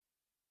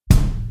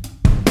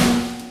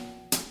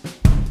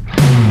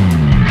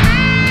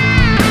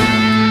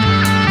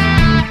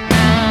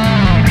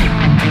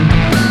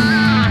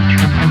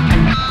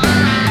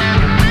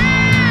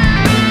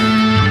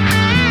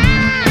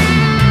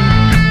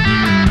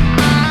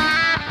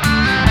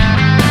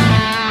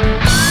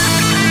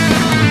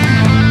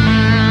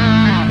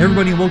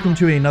everybody, and welcome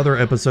to another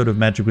episode of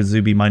Magic with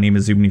Zuby. My name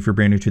is Zuby, and if you're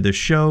brand new to this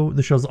show,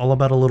 the show's all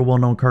about a little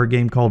well-known card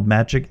game called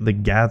Magic: The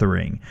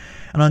Gathering.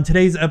 And on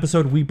today's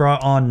episode, we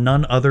brought on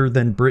none other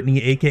than Brittany,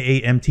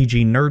 aka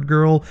MTG Nerd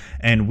Girl,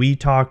 and we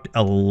talked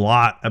a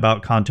lot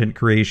about content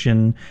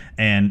creation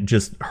and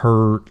just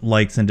her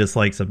likes and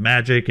dislikes of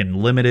Magic and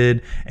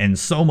Limited and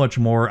so much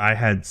more. I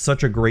had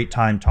such a great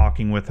time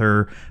talking with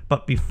her,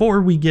 but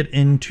before we get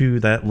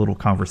into that little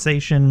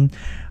conversation,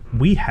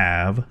 we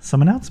have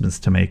some announcements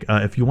to make.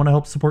 If you want to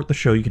help support the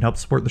show, you can help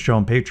support the show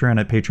on Patreon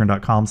at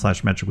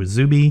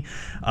patreon.com/magicwithzuby.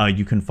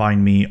 You can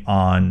find me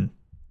on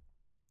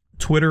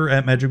Twitter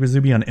at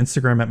magicwithzuby, on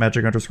Instagram at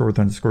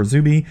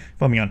magic_with_zuby.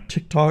 Find me on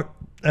TikTok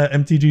at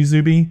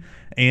mtgzuby,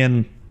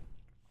 and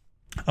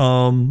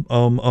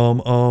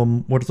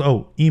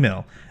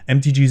email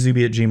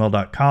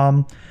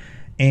mtgzuby@gmail.com.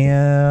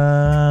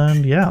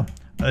 And yeah,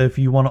 if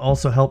you want to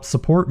also help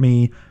support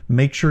me,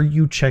 make sure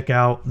you check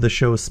out the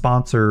show's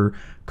sponsor,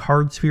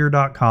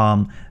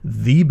 cardsphere.com,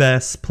 the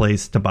best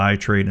place to buy,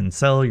 trade, and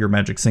sell your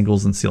Magic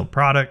singles and sealed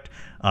product.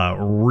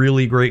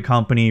 Really great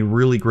company,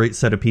 really great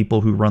set of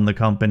people who run the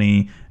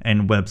company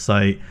and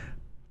website.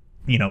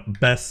 You know,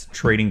 best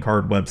trading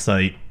card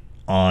website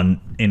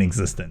in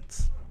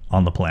existence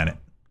on the planet,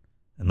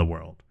 in the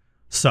world.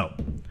 So,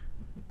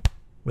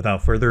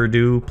 without further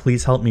ado,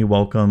 please help me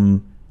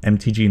welcome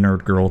MTG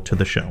Nerd Girl to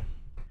the show.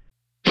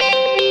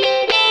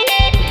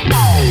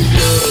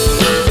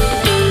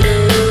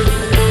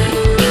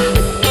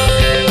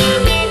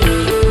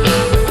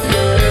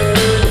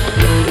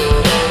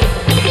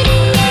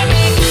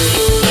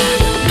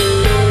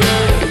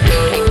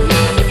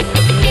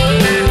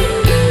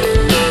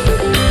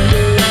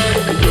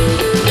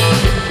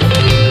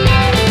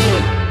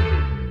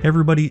 Hey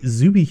everybody,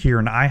 Zuby here,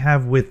 and I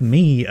have with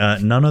me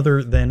none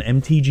other than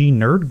MTG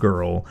Nerd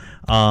Girl.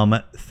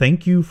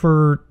 Thank you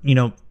for,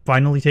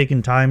 finally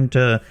taking time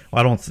to, well,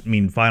 I don't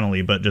mean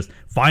finally, but just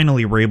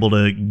finally we're able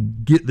to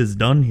get this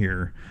done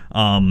here.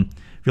 I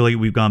feel like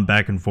we've gone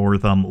back and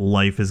forth.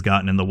 Life has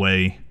gotten in the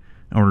way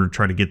in order to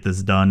try to get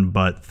this done,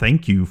 but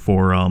thank you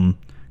for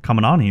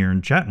coming on here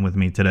and chatting with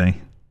me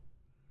today.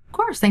 Of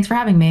course, thanks for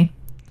having me.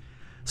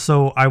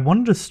 So I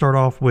wanted to start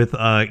off with,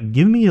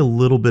 give me a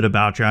little bit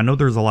about you. I know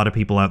there's a lot of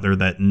people out there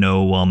that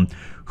know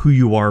who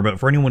you are, but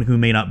for anyone who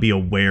may not be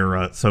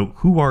aware, so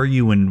who are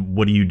you and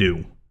what do you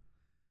do?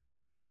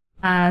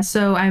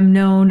 So I'm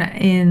known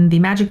in the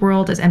Magic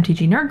world as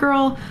MTG Nerd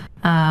Girl.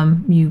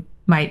 You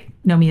might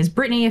know me as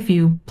Brittany if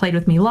you played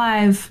with me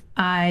live.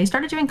 I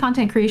started doing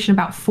content creation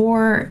about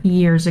 4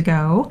 years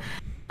ago.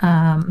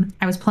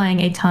 I was playing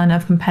a ton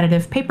of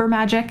competitive paper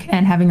Magic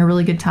and having a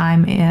really good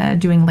time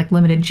doing like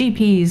limited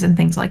GPs and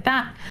things like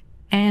that.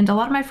 And a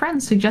lot of my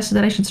friends suggested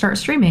that I should start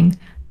streaming,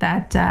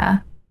 that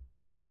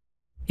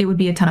it would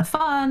be a ton of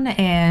fun,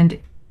 and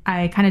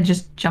I kind of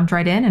just jumped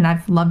right in and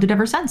I've loved it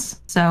ever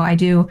since. So I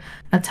do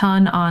a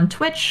ton on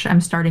Twitch,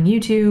 I'm starting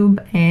YouTube,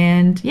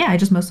 and yeah, I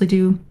just mostly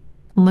do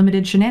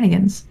limited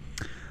shenanigans.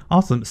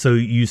 Awesome. So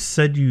you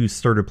said you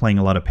started playing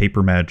a lot of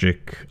paper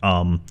Magic,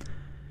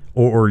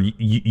 or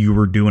you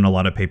were doing a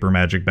lot of paper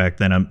Magic back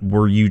then.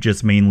 Were you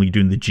just mainly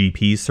doing the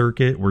GP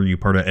circuit? Were you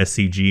part of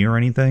SCG or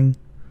anything?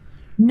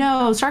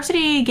 No, Star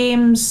City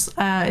Games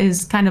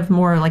is kind of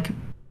more like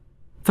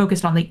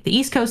focused on the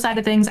East Coast side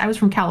of things. I was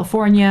from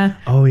California.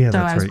 Oh yeah, so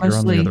that's right. You're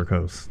on the other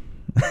coast.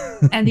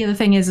 And the other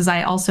thing is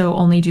I also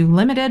only do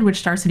limited, which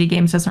Star City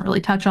Games doesn't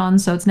really touch on.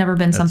 So it's never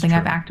been something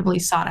I've actively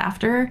sought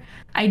after.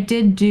 I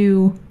did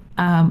do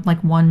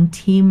like one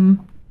team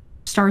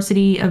Star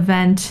City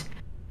event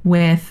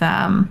with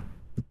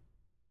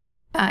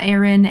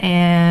Aaron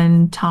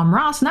and Tom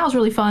Ross, and that was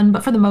really fun.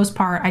 But for the most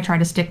part, I try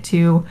to stick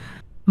to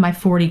my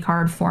 40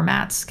 card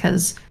formats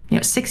because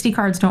 60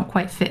 cards don't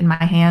quite fit in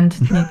my hand.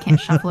 You can't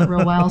shuffle it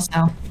real well.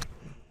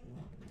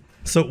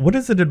 So what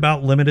is it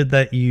about Limited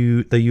that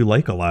you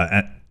like a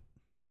lot?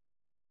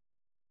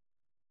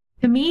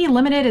 To me,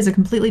 Limited is a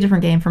completely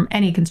different game from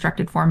any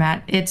constructed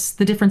format. It's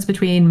the difference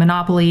between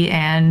Monopoly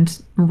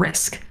and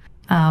Risk.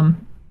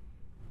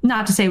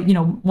 Not to say,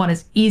 one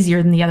is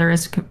easier than the other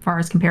as far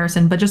as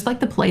comparison, but just like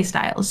the play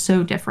style is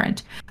so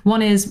different.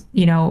 One is,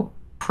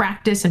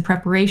 practice and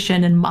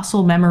preparation and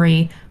muscle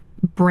memory,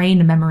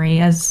 brain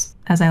memory, as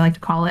I like to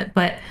call it.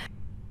 But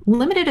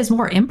Limited is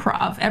more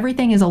improv.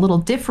 Everything is a little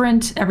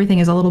different. Everything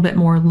is a little bit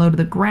more low to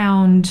the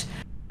ground.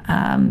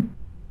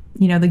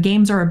 The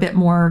games are a bit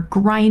more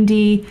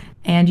grindy,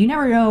 and you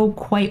never know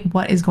quite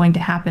what is going to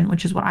happen,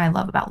 which is what I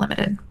love about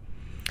Limited.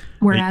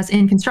 Whereas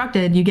in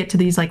Constructed, you get to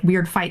these like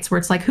weird fights where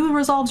it's like, who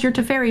resolves your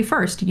Teferi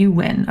first? You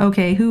win.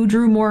 Okay, who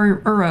drew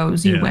more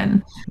Uros? You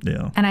win.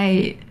 Yeah. And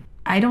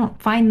I don't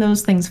find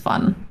those things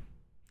fun.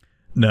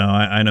 No,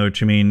 I know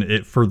what you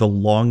mean. For the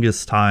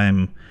longest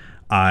time,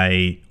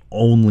 I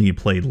only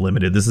played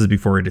Limited. This is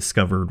before I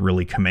discovered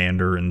really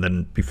Commander, and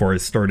then before I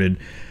started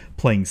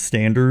playing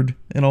Standard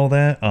and all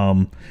that.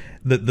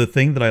 The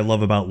thing that I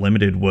love about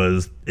Limited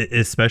was,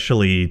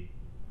 especially,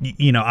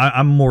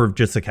 I'm more of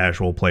just a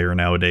casual player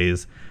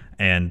nowadays.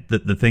 And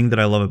the thing that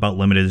I love about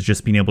Limited is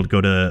just being able to go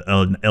to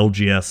an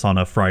LGS on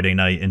a Friday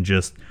night and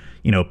just,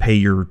 pay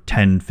your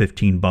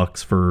 10-15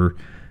 bucks for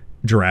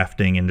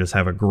drafting and just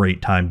have a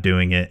great time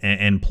doing it.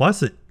 And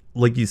plus, it,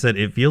 like you said,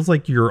 it feels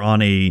like you're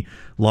on a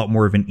lot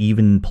more of an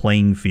even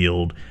playing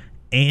field.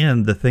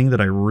 And the thing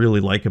that I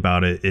really like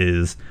about it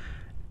is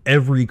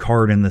every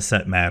card in the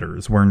set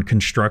matters. Where in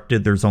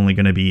Constructed, there's only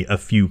going to be a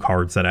few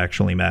cards that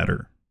actually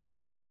matter.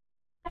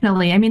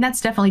 Definitely. I mean,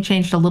 that's definitely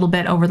changed a little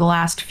bit over the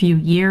last few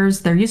years.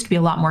 There used to be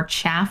a lot more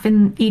chaff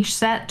in each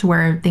set to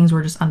where things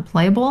were just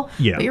unplayable.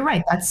 Yeah. But you're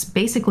right. That's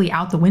basically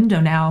out the window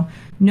now.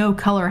 No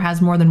color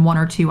has more than 1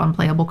 or 2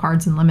 unplayable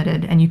cards in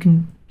Limited, and you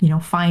can,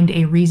 find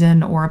a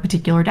reason or a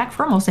particular deck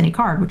for almost any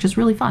card, which is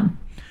really fun.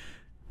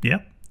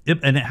 Yep.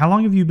 And how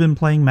long have you been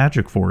playing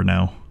Magic for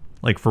now?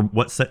 Like, for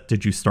what set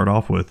did you start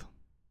off with?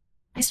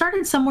 I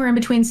started somewhere in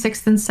between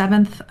 6th and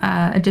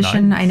 7th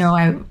edition. Nice. I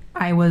know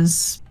I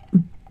was...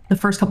 The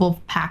first couple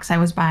of packs I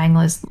was buying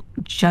was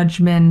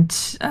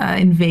Judgment,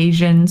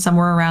 Invasion,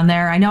 somewhere around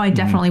there. I know I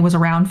definitely was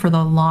around for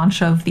the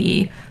launch of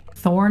the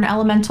Thorn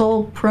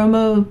Elemental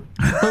promo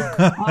book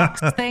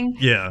box thing.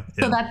 Yeah.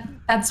 So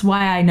that's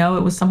why I know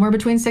it was somewhere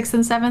between 6th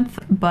and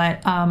 7th,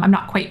 but I'm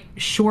not quite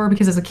sure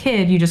because as a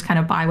kid, you just kind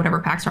of buy whatever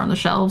packs are on the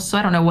shelves. So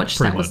I don't know which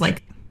set was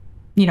like,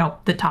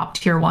 the top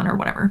tier one or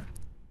whatever.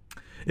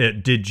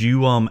 Did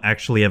you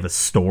actually have a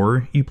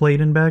store you played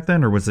in back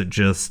then, or was it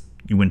just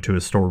you went to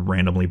a store,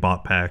 randomly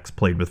bought packs,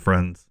 played with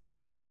friends?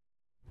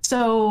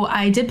 So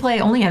I did play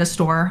only at a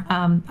store.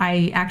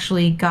 I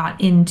actually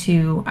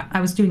I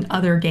was doing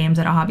other games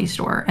at a hobby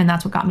store, and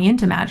that's what got me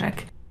into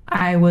Magic.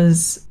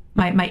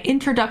 My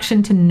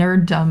introduction to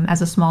nerddom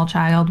as a small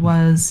child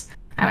was,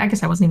 I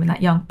guess I wasn't even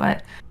that young,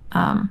 but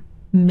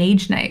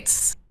Mage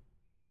Knights.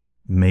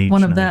 Why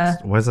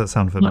does that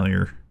sound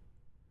familiar?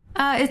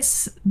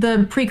 It's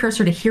the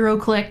precursor to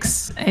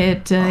HeroClix.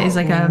 It is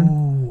like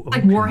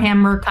like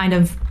Warhammer kind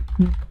of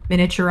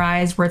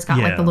miniaturized, where it's got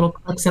like the little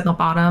clicks at the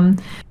bottom.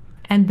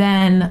 And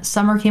then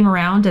summer came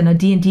around and a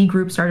D&D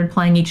group started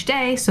playing each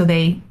day, so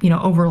they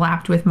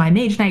overlapped with my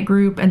Mage Knight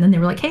group, and then they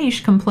were like, hey, you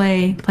should come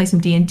play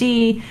some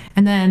D&D.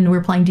 And then we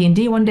were playing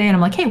D&D one day, and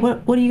I'm like, hey,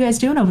 what are you guys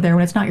doing over there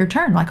when it's not your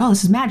turn? Like, oh,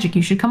 this is Magic,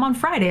 you should come on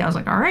Friday. I was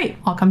like, all right,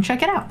 I'll come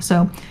check it out.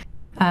 So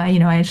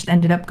I just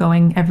ended up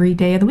going every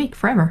day of the week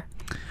forever.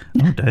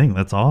 Oh, dang,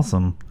 that's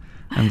awesome.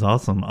 That's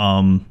awesome.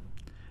 I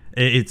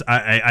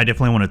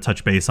definitely want to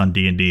touch base on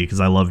D&D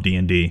because I love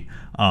D&D.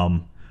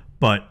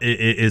 But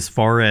as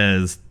far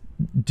as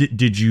did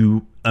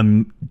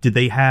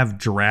they have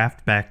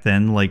draft back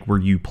then? Like, were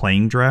you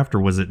playing draft, or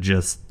was it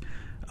just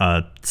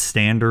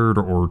standard,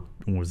 or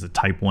was it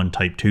type 1,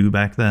 type 2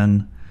 back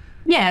then?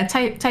 Yeah,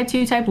 type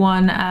 2, type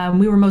 1.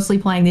 We were mostly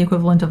playing the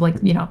equivalent of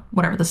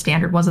whatever the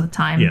standard was at the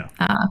time. Yeah.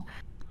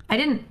 I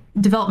didn't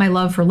develop my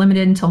love for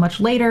Limited until much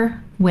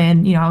later,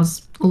 when I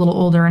was a little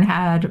older and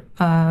had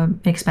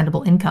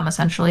expendable income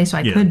essentially, so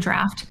I could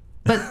draft.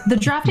 But the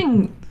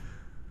drafting,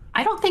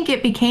 I don't think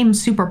it became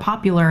super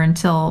popular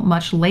until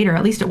much later.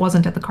 At least it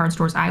wasn't at the card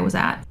stores I was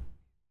at.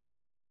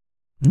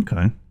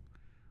 Okay.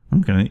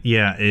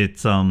 Yeah,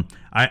 it's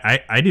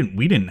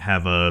we didn't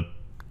have a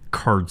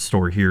card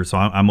store here, so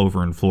I'm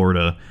over in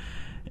Florida.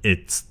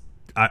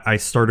 I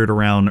started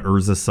around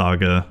Urza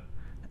Saga,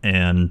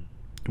 and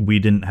we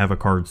didn't have a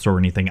card store or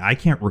anything. I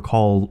can't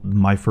recall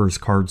my first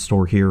card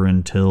store here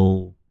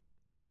until,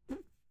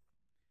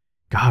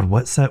 God,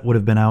 what set would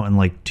have been out in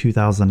like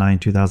 2009,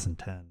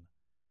 2010?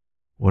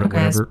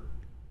 Whatever.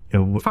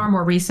 Far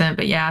more recent,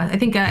 but yeah, I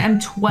think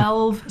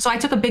M12. So I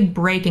took a big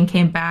break and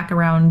came back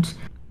around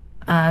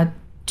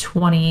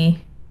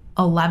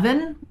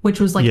 2011, which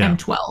was like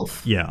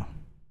M12. Yeah.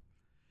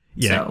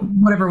 So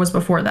whatever was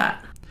before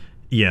that.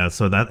 Yeah,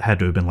 so that had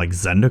to have been like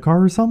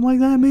Zendikar or something like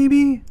that,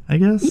 maybe, I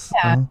guess.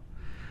 Yeah.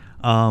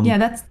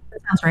 That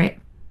sounds right.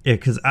 Yeah,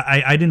 because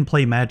I didn't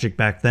play Magic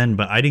back then,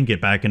 but I didn't get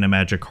back into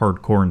Magic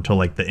hardcore until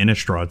like the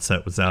Innistrad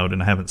set was out,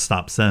 and I haven't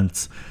stopped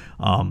since.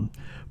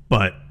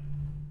 But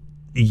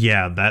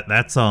yeah,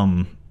 that's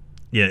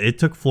it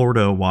took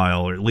Florida a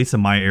while, or at least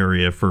in my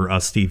area, for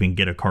us to even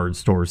get a card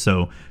store.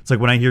 So it's like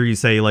when I hear you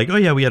say like, oh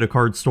yeah, we had a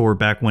card store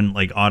back when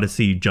like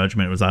Odyssey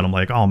Judgment was out, I'm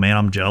like, oh man,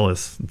 I'm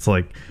jealous. It's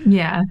like,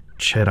 yeah,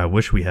 shit, I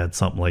wish we had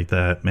something like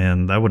that,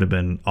 man. That would have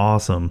been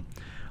awesome.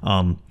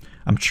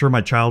 I'm sure my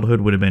childhood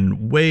would have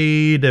been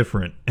way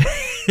different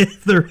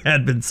if there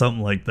had been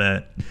something like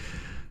that.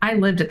 I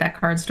lived at that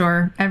card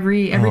store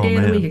every day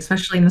of the week,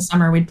 especially in the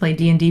summer. We'd play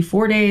D&D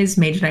 4 days,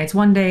 Mage Knights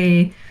 1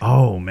 day.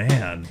 Oh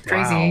man,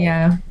 crazy! Wow.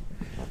 Yeah.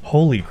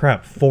 Holy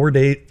crap, 4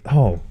 days.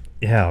 Oh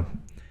yeah,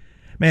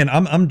 man,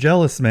 I'm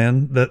jealous,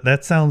 man.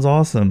 That sounds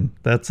awesome.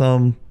 That's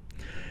not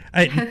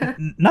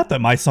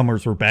that my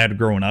summers were bad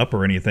growing up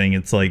or anything.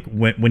 It's like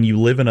when you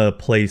live in a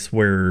place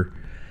where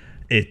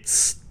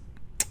it's,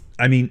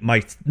 I mean,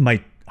 my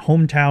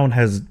hometown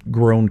has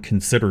grown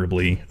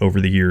considerably over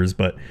the years,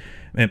 but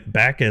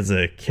back as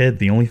a kid,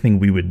 the only thing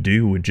we would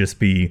do would just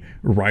be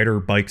ride our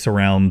bikes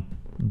around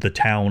the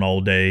town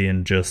all day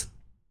and just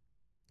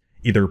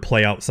either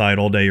play outside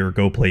all day or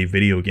go play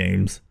video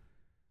games.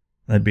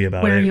 That'd be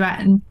about it. Where are you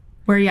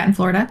at in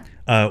Florida?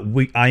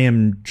 I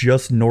am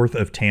just north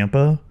of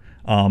Tampa.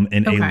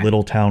 in a Okay.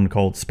 little town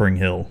called Spring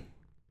Hill.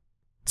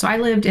 So I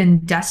lived in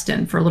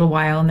Destin for a little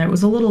while, and there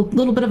was a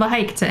little bit of a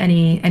hike to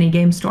any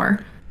game store.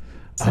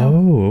 So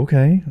Oh,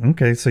 okay.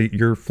 Okay. So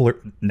you're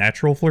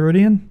natural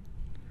Floridian?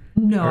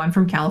 no, I'm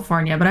from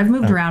California, but I've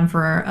moved Oh, around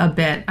for a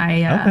bit.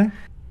 okay.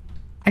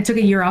 I took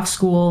a year off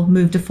school,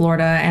 moved to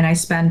Florida, and I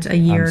spent a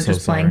I'm year so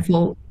just playing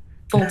sorry.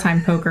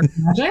 full-time poker and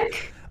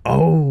Magic.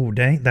 Oh,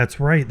 dang. That's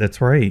right. That's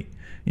right.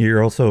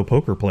 You're also a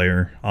poker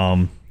player.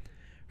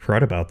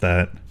 Forgot about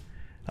that.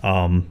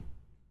 Um,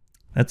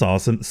 that's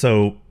awesome.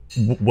 So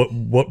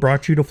what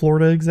brought you to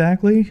Florida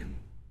exactly?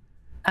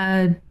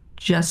 Uh,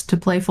 just to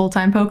play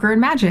full-time poker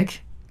and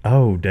Magic.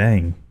 Oh,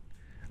 dang.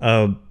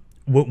 Uh,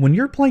 when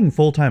you're playing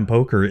full-time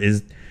poker,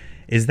 is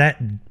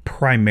that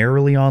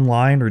primarily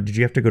online, or did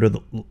you have to go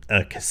to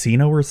a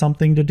casino or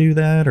something to do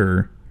that,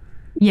 or?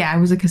 Yeah, I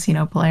was a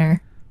casino player.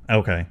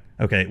 Okay.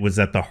 Okay. Was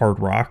that the Hard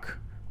Rock,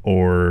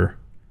 or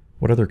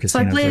what other So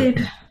I casinos are?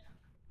 played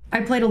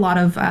I played a lot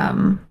of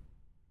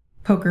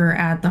poker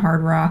at the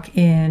Hard Rock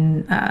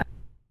in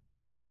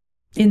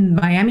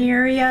Miami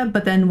area,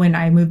 but then when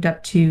I moved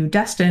up to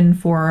Destin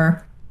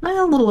for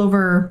a little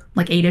over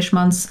like 8-ish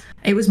months,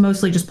 it was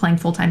mostly just playing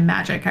full-time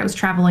Magic. I was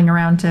traveling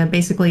around to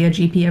basically a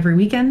GP every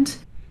weekend.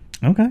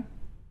 Okay.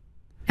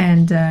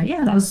 And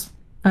yeah, that was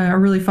a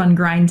really fun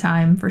grind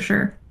time for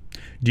sure.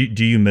 Do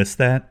you miss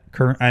that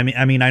current? I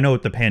know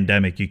with the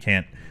pandemic you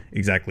can't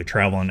exactly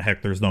travel, and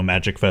heck, there's no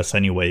Magic Fest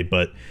anyway.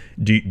 But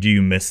do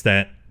you miss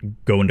that,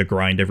 going to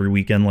grind every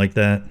weekend like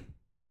that?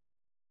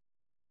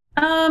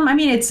 I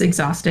mean, it's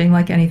exhausting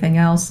like anything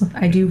else.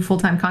 I do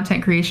full-time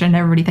content creation.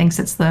 Everybody thinks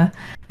it's the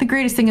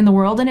greatest thing in the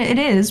world, and it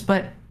is,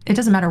 but it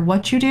doesn't matter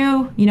what you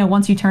do. You know,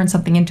 once you turn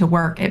something into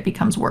work, it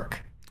becomes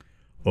work.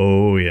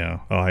 Oh yeah.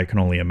 Oh, I can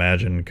only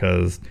imagine,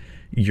 because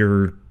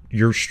you're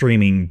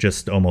streaming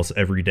just almost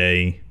every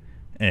day,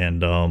 and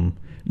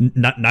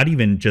not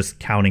even just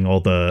counting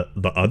all the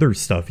other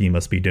stuff you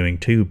must be doing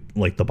too,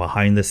 like the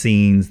behind the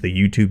scenes, the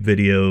YouTube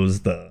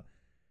videos, the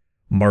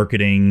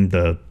marketing,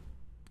 the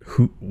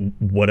who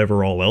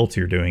whatever all else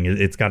you're doing.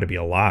 It's got to be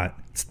a lot.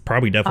 It's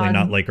probably definitely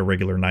not Um, like a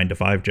regular 9 to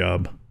 5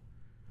 job.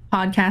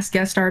 Podcast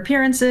guest star Yes,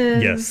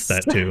 appearances.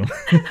 that too.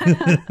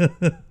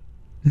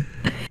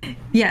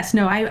 Yes,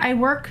 no, I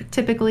work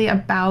typically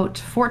about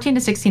 14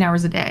 to 16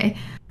 hours a day.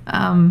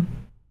 Um,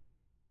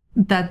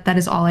 that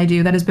is all I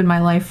do. That has been my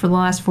life for the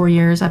last 4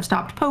 years. I've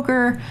stopped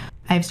poker.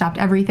 I've stopped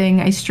everything.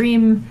 I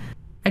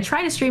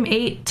try to stream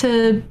 8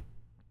 to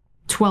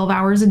 12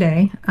 hours a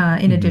day,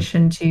 in Mhm.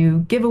 addition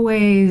to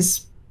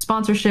giveaways,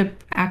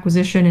 sponsorship,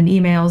 acquisition, and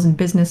emails and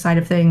business side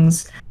of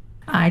things.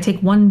 I take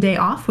one day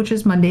off, which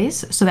is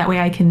Mondays, so that way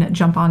I can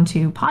jump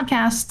onto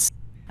podcasts,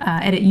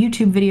 edit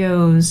YouTube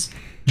videos,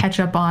 catch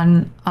up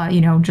on,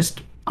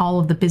 just all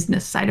of the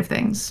business side of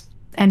things,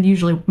 and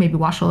usually maybe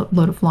wash a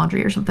load of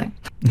laundry or something.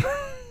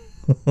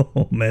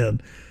 Oh man.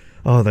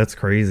 Oh, that's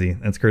crazy.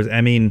 That's crazy.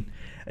 I mean,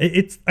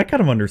 it's I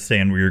kind of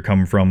understand where you're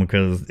coming from,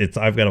 because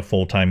I've got a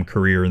full-time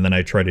career, and then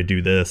I try to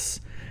do this,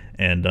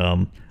 and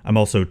I'm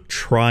also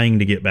trying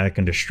to get back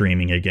into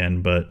streaming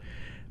again, but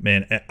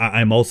man,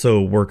 I'm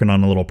also working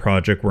on a little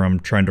project where I'm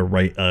trying to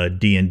write a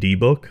D&D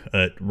book,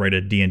 write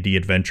a D&D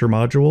adventure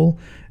module,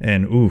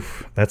 and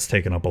oof, that's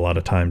taken up a lot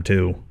of time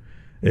too.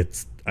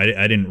 I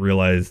didn't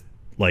realize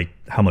like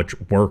how much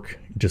work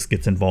just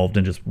gets involved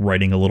in just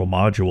writing a little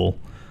module.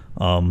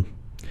 Um,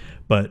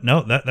 but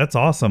no, that's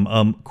awesome.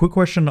 Quick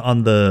question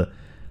on the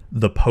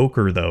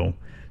poker though.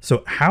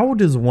 So how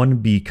does one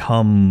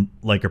become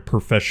like a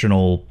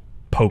professional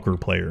poker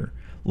player?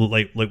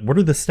 Like what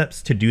are the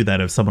steps to do that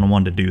if someone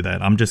wanted to do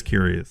that? I'm just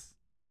curious.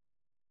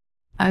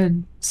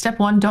 Step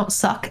one, don't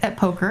suck at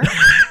poker.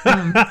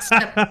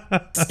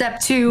 Step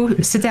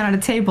two, sit down at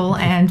a table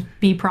and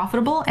be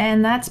profitable.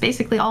 And that's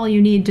basically all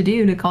you need to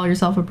do to call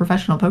yourself a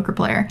professional poker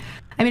player.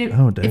 I mean,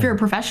 Oh, if you're dang. a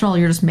professional,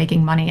 you're just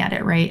making money at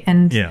it, right?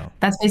 And Yeah.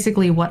 that's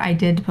basically what I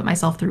did to put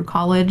myself through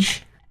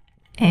college.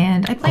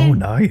 And I Oh, played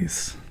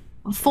nice.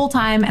 full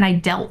time, and I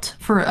dealt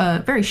for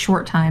a very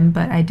short time,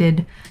 but I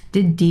did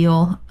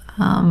deal.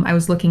 I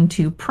was looking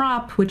to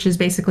prop, which is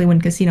basically when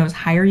casinos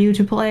hire you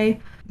to play,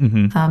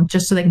 Mm-hmm.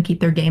 just so they can keep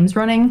their games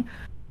running.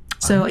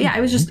 So yeah,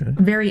 I was just Okay.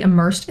 very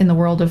immersed in the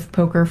world of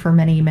poker for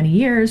many, many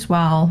years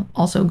while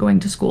also going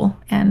to school,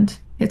 and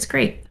it's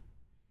great.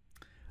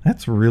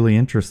 That's really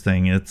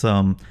interesting. It's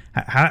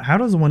how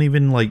does one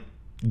even like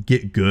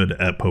get good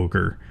at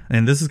poker?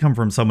 And this has come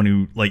from someone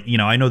who, like,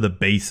 I know the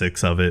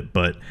basics of it,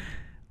 but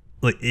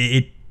like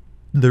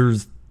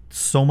there's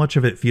so much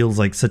of it feels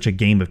like such a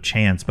game of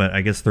chance, but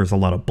I guess there's a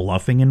lot of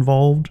bluffing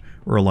involved,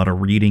 or a lot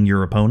of reading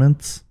your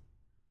opponents.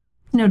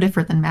 No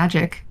different than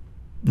Magic.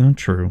 Oh,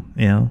 true.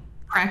 Yeah.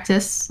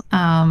 Practice,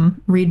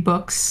 read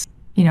books,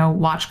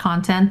 watch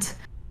content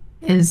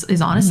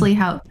is honestly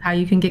how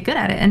you can get good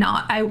at it. And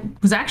I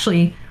was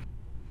actually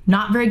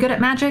not very good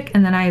at Magic,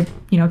 and then I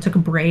took a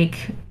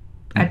break.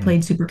 I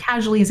played super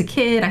casually as a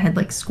kid. I had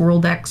like squirrel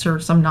decks or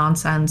some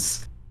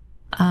nonsense,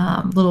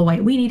 little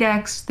white weenie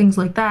decks, things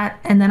like that.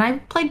 And then I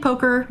played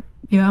poker,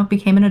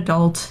 became an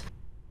adult,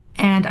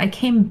 and I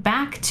came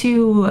back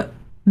to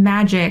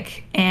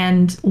Magic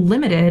and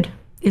Limited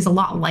is a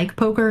lot like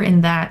poker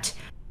in that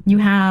you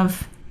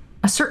have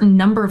a certain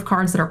number of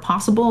cards that are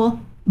possible,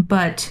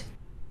 but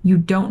you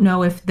don't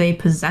know if they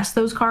possess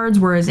those cards.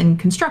 Whereas in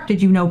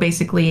Constructed, you know,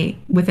 basically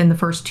within the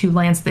first two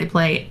lands they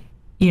play,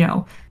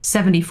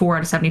 74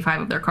 out of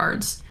 75 of their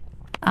cards.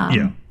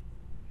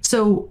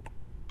 So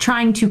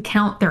trying to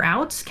count their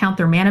outs, count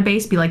their mana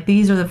base, be like,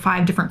 these are the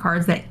 5 different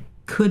cards that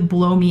could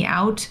blow me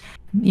out.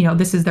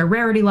 This is their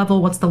rarity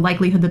level. What's the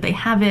likelihood that they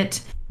have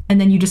it? And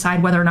then you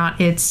decide whether or not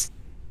it's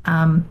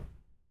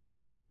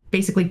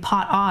basically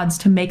pot odds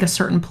to make a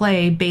certain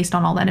play based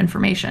on all that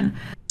information.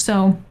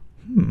 So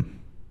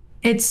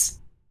it's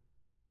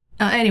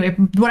anyway,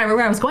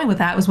 where I was going with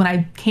that was when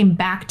I came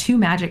back to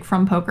Magic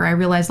from poker, I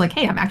realized like,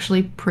 hey, I'm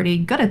actually pretty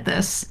good at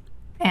this.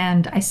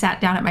 And I sat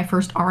down at my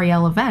first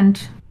REL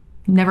event,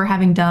 never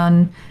having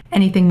done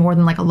anything more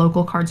than like a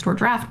local card store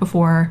draft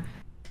before,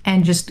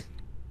 and just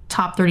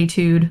top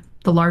 32'd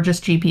the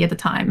largest GP at the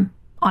time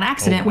on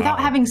accident without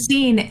having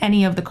seen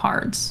any of the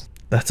cards.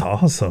 That's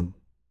awesome.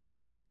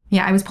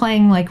 Yeah, I was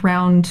playing like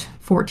round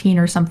 14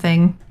 or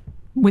something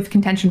with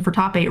contention for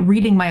top 8,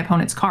 reading my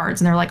opponent's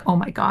cards, and they're like, oh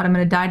my god, I'm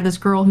going to die to this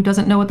girl who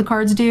doesn't know what the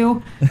cards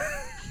do.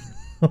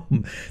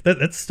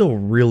 That's still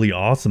really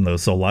awesome, though.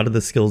 So a lot of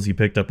the skills you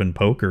picked up in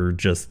poker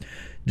just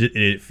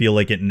it feel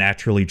like it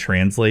naturally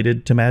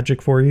translated to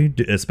Magic for you,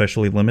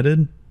 especially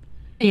Limited?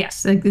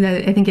 Yes, I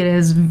think it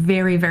is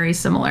very, very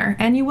similar.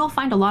 And you will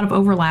find a lot of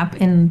overlap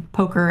in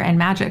poker and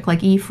Magic, like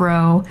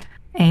Efro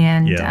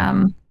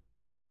and...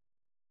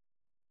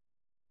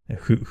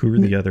 Who are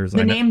the others?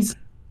 The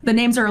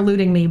names are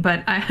eluding me,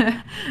 but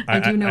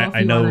I do know a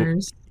few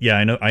others. Yeah,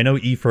 I know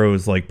Efro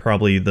is like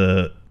probably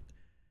the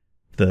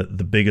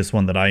biggest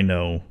one that I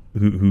know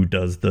who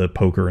does the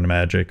poker and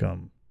Magic.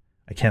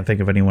 I can't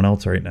think of anyone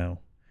else right now.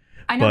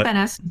 I know Ben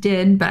S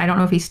did, but I don't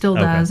know if he still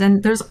does.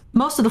 And there's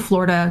most of the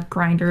Florida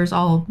grinders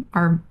all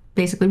are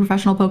basically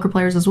professional poker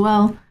players as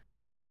well.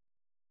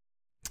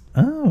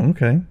 Oh,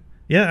 okay.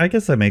 Yeah, I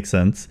guess that makes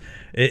sense.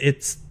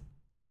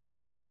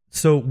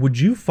 So would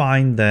you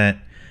find that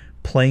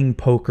playing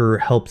poker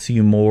helps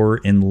you more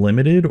in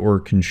Limited or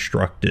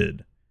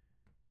Constructed?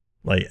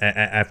 Like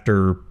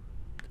after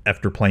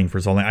playing for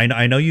so long?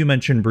 I know you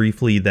mentioned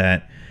briefly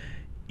that,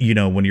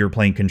 when you're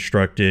playing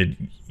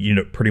Constructed,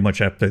 pretty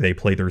much after they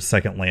play their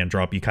second land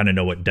drop, you kind of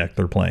know what deck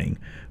they're playing.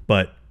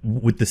 But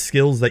with the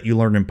skills that you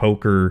learn in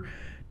poker,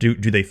 do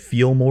they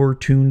feel more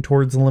tuned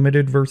towards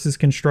Limited versus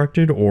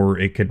Constructed, or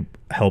it could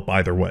help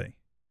either way?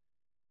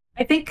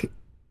 I think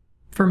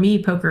for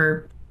me,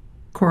 poker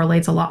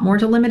correlates a lot more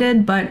to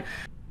Limited, but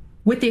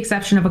with the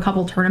exception of a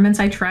couple tournaments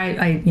I've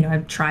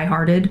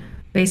try-harded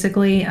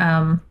basically.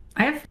 I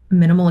have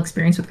minimal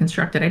experience with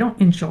Constructed. I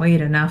don't enjoy it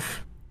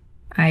enough.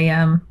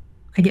 I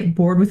get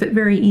bored with it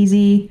very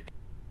easy.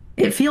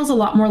 It feels a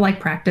lot more like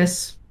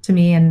practice to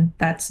me, and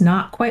that's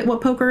not quite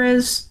what poker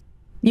is.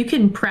 You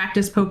can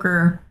practice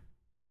poker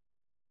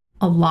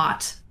a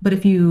lot, but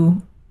if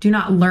you do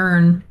not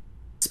learn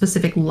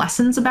specific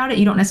lessons about it,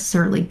 you don't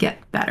necessarily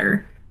get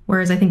better.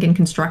 Whereas I think in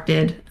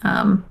Constructed,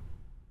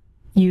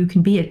 you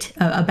can be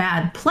a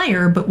bad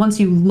player, but once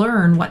you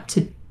learn what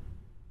to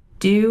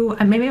do,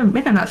 and maybe I'm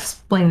not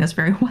explaining this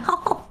very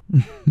well,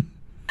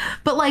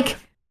 but like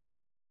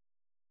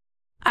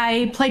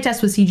I play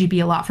test with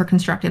CGB a lot for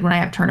Constructed when I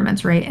have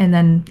tournaments, right? And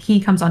then he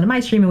comes onto my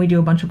stream and we do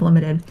a bunch of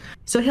Limited.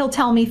 So he'll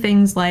tell me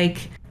things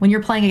like, when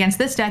you're playing against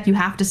this deck, you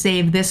have to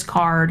save this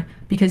card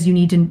because you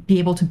need to be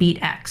able to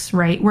beat X,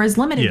 right? Whereas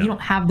Limited, you don't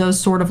have those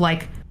sort of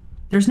like,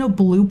 there's no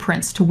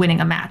blueprints to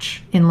winning a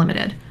match in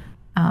Limited,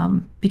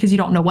 because you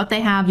don't know what they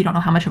have, you don't know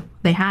how much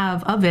they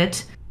have of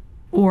it,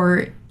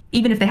 or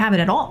even if they have it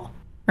at all,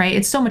 right?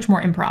 It's so much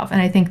more improv,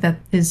 and I think that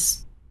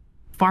is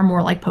far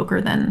more like poker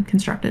than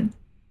Constructed.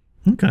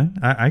 Okay,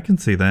 I can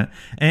see that.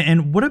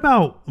 And what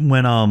about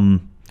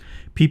when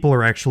people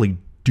are actually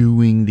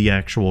doing the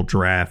actual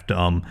draft?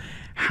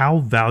 How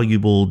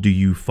valuable do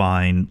you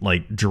find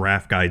like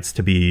draft guides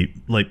to be?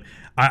 Like,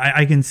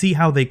 I can see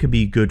how they could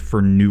be good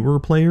for newer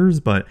players,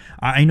 but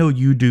I know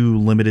you do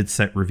Limited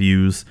set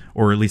reviews,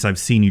 or at least I've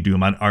seen you do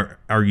them.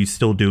 Are you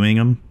still doing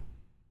them?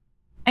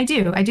 I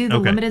do the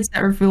Limited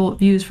set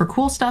reviews for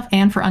cool stuff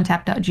and for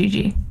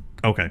Untapped.gg.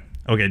 Okay,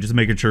 just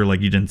making sure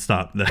like you didn't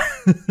stop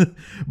that.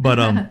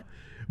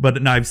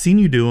 But no, I've seen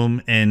you do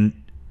them, and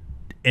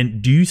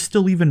do you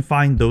still even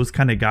find those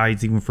kind of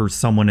guides, even for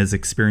someone as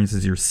experienced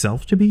as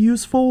yourself, to be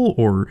useful,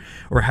 or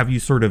have you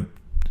sort of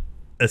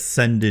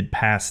ascended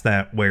past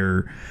that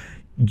where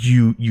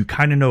you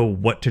kind of know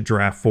what to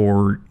draft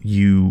for,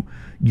 you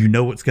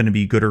know what's going to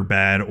be good or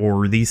bad,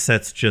 or these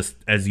sets, just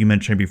as you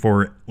mentioned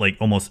before, like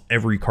almost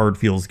every card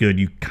feels good,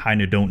 you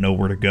kind of don't know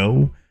where to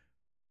go?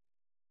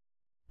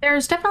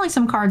 There's definitely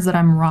some cards that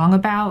I'm wrong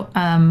about.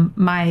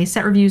 My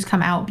set reviews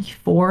come out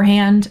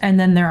beforehand, and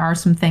then there are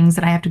some things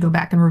that I have to go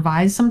back and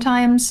revise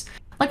sometimes.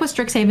 Like with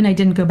Strixhaven, I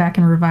didn't go back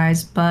and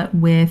revise, but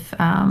with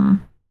the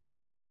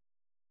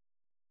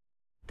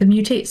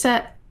Mutate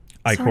set...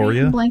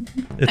 Ikoria?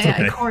 It's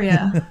okay.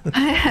 Ikoria.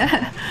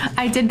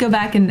 I did go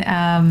back and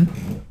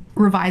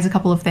revise a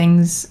couple of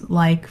things.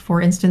 Like,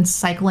 for instance,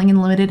 cycling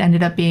in limited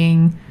ended up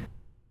being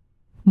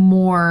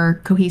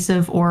more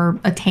cohesive or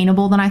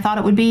attainable than I thought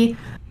it would be.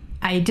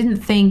 I didn't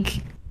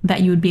think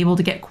that you would be able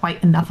to get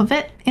quite enough of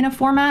it in a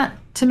format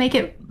to make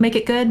it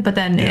good, but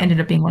then it ended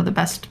up being one of the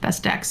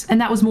best decks. And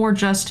that was more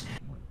just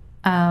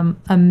a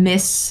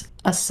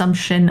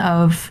misassumption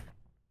of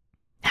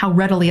how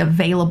readily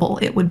available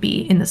it would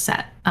be in the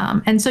set.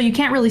 And so you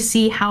can't really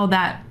see how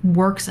that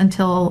works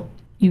until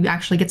you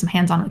actually get some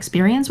hands-on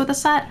experience with a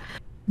set.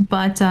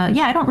 But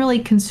yeah, I don't really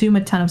consume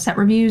a ton of set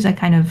reviews. I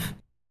kind of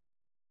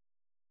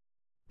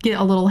get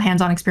a little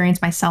hands-on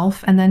experience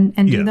myself and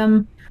do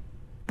them.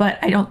 But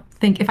I don't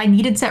think if I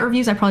needed set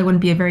reviews, I probably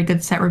wouldn't be a very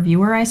good set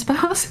reviewer, I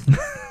suppose.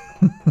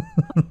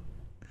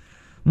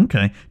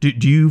 Okay.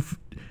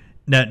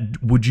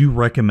 Would you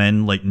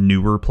recommend like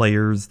newer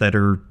players that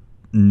are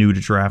new to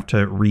draft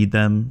to read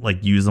them,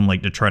 like use them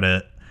like to try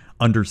to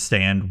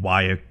understand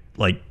why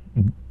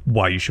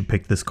you should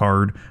pick this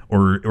card,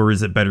 or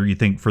is it better, you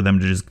think, for them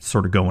to just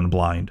sort of go in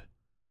blind?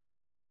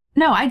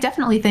 No, I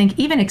definitely think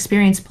even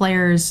experienced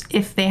players,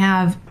 if they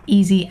have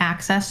easy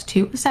access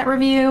to a set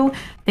review,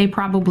 they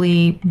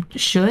probably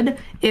should.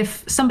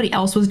 If somebody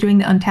else was doing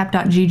the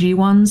untapped.gg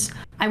ones,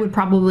 I would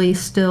probably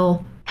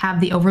still have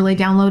the overlay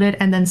downloaded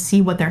and then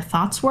see what their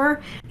thoughts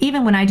were.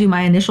 Even when I do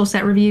my initial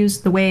set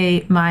reviews, the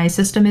way my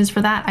system is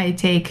for that, I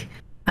take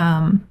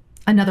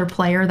another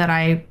player that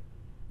I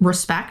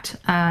respect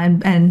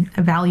and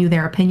value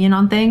their opinion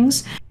on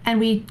things, and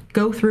we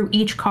go through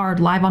each card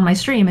live on my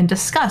stream and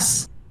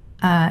discuss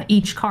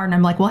each card. And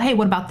I'm like, well, hey,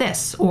 what about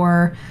this,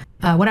 or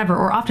whatever.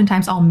 Or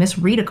oftentimes I'll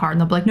misread a card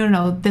and they'll be like,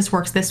 no, this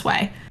works this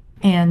way.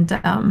 And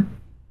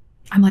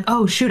I'm like,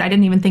 oh shoot, I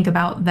didn't even think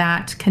about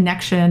that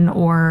connection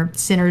or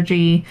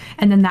synergy,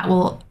 and then that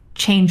will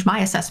change my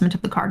assessment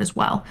of the card as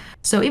well.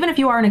 So even if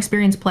you are an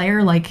experienced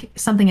player, like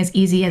something as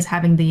easy as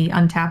having the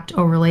untapped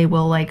overlay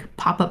will like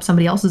pop up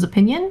somebody else's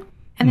opinion,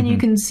 and then you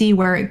can see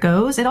where it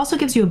goes. It also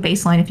gives you a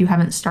baseline if you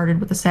haven't started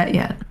with the set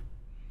yet.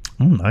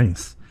 Oh,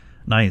 nice.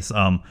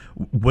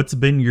 What's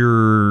been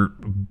your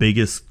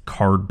biggest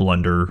card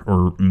blunder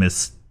or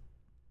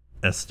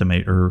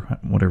misestimate or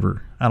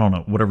whatever? I don't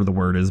know, whatever the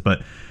word is,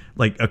 but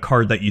like a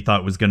card that you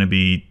thought was going to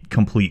be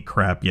complete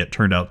crap yet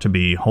turned out to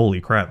be, holy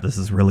crap, this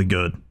is really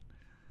good.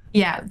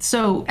 Yeah,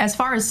 so as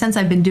far as since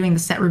I've been doing the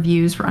set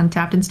reviews for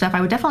Untapped and stuff,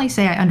 I would definitely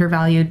say I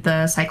undervalued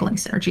the cycling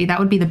synergy. That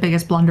would be the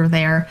biggest blunder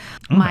there.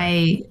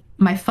 Okay.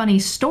 My funny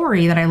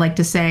story that I like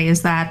to say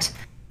is that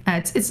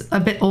it's a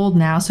bit old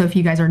now, so if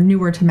you guys are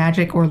newer to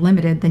Magic or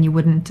Limited, then you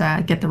wouldn't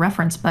get the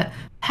reference, but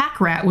Pack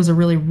Rat was a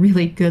really,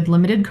 really good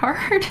Limited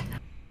card.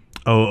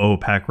 Oh,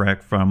 Pack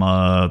Rat from,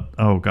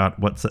 oh god,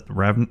 what's it,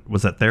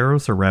 was that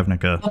Theros or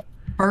Ravnica?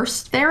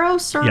 First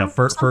Theros or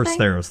first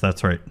Theros,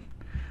 that's right.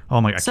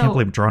 Oh my, I can't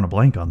believe I'm drawing a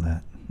blank on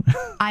that.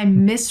 I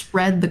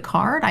misread the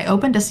card. I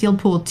opened a sealed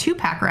pool of 2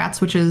 Pack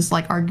Rats, which is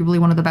like arguably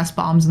one of the best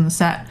bombs in the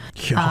set.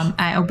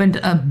 I opened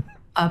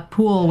a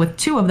pool with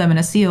 2 of them in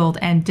a sealed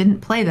and didn't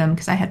play them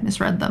because I had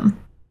misread them.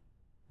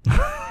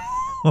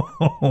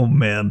 Oh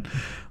man.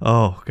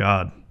 Oh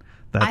god.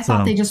 I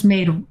thought they just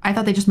made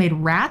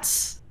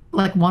rats,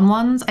 like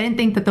 1/1s. I didn't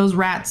think that those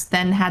rats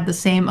then had the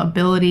same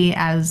ability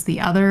as the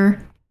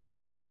other.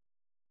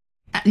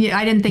 Yeah,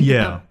 I didn't think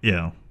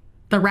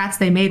the rats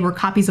they made were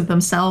copies of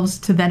themselves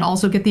to then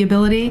also get the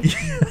ability.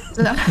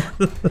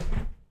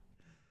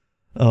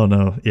 Oh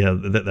no. Yeah,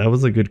 that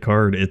was a good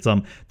card. It's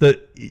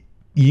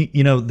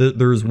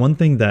there's one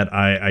thing that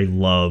I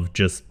love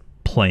just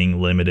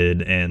playing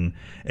Limited, and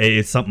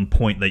it's something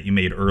point that you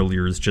made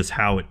earlier, is just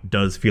how it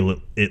does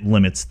feel it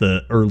limits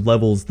or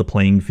levels the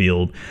playing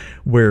field,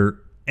 where,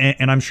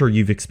 and I'm sure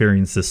you've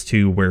experienced this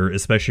too, where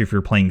especially if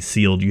you're playing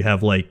sealed, you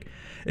have like,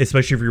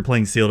 especially if you're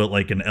playing sealed at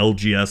like an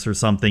LGS or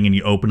something, and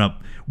you open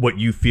up what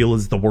you feel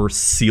is the worst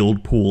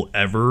sealed pool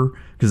ever,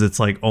 because it's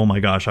like, oh my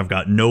gosh, I've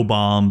got no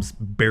bombs,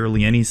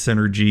 barely any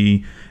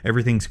synergy,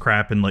 everything's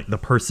crap, and like the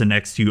person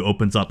next to you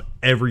opens up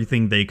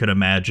everything they could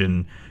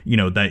imagine,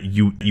 that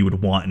you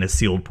would want in a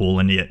sealed pool,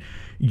 and yet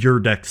your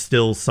deck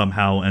still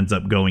somehow ends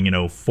up going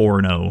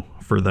 4-0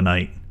 for the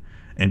night,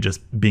 and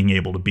just being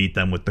able to beat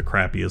them with the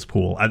crappiest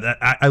pool.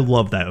 I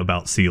love that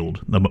about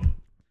sealed.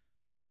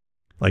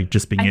 Like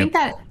just being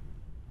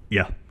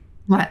yeah.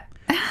 What?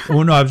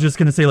 Well, no, I was just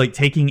going to say, like,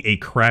 taking a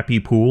crappy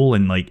pool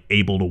and, like,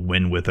 able to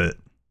win with it.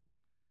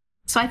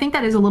 So I think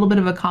that is a little bit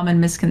of a common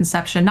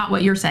misconception. Not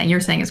what you're saying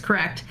is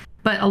correct.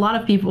 But a lot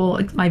of people,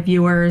 like my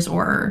viewers,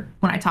 or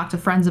when I talk to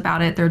friends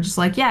about it, they're just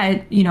like,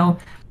 yeah,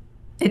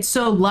 it's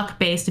so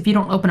luck-based. If you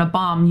don't open a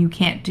bomb, you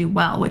can't do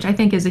well, which I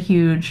think is a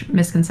huge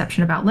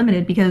misconception about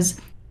Limited, because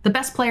the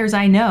best players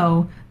I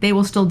know, they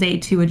will still day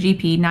 2 a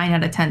GP 9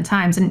 out of 10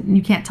 times, and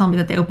you can't tell me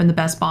that they opened the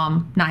best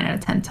bomb 9 out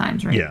of 10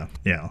 times, right?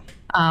 Yeah.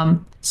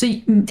 So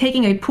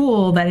taking a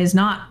pool that is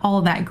not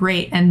all that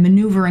great and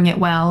maneuvering it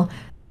well,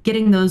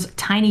 getting those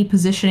tiny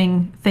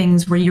positioning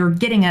things where you're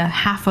getting a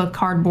half a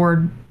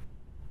cardboard,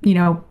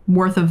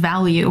 worth of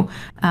value,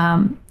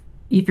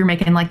 if you're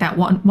making like that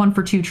one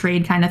for 2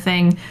 trade kind of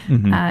thing,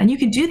 and you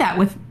can do that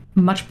with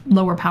much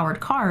lower powered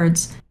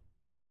cards.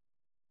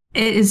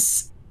 it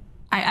is.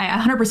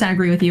 I 100%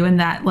 agree with you in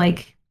that,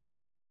 like,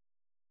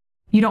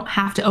 you don't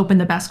have to open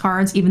the best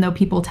cards, even though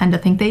people tend to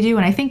think they do.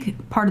 And I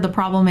think part of the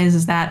problem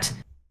is that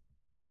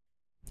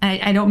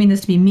I don't mean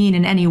this to be mean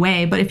in any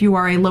way, but if you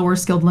are a lower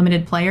skilled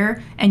limited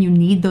player and you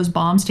need those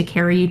bombs to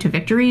carry you to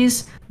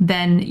victories,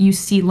 then you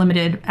see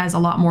limited as a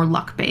lot more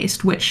luck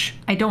based, which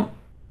I don't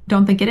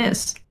think it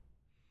is.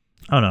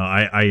 Oh no,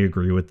 I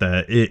agree with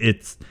that.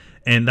 It's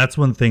and that's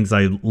one of the things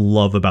I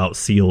love about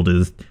sealed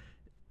is,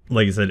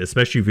 like I said,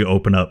 especially if you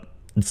open up,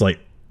 it's like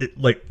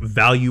like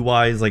value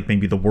wise, like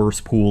maybe the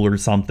worst pool or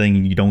something,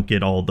 and you don't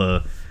get all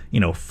the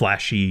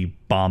flashy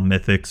bomb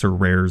mythics or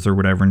rares or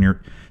whatever, and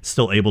you're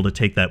still able to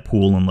take that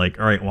pool and like,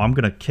 all right, well, I'm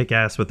gonna kick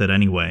ass with it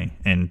anyway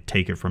and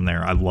take it from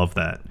there. I love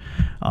that.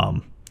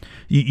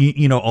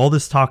 All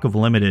this talk of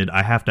limited,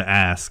 I have to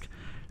ask,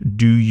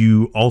 do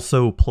you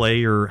also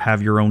play or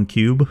have your own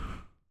cube?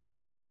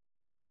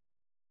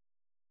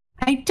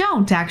 I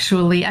don't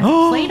actually. I've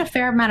played a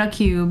fair amount of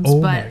cubes,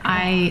 but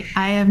I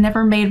have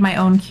never made my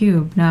own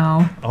cube.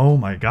 No. Oh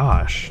my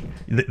gosh,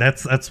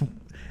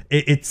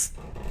 it's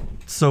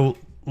so.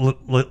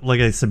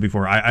 Like I said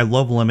before, I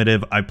love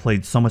limited. I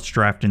played so much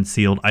draft and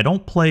sealed. I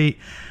don't play.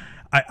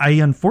 I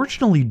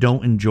unfortunately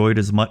don't enjoy it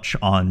as much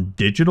on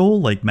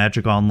digital, like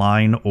Magic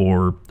Online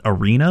or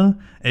Arena.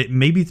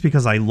 Maybe it's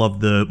because I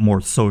love the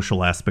more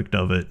social aspect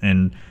of it,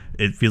 and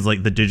it feels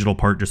like the digital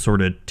part just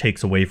sort of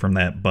takes away from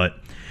that. But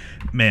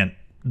man,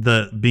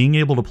 the being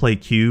able to play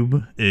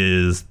cube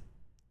is,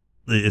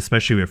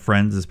 especially with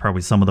friends, is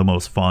probably some of the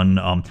most fun.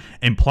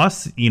 And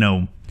plus,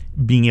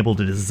 being able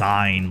to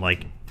design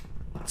like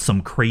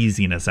some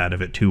craziness out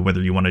of it too, whether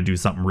you want to do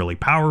something really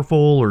powerful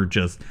or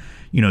just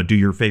do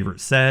your favorite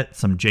set,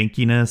 some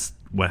jankiness,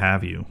 what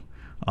have you.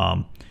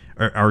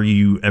 Are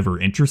you ever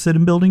interested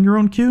in building your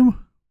own cube?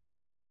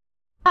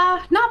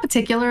 Not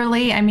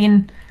particularly. I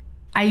mean,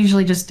 I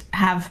usually just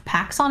have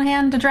packs on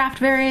hand to draft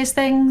various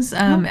things.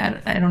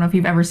 I don't know if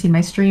you've ever seen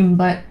my stream,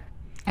 but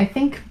I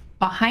think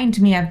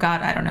behind me I've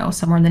got, I don't know,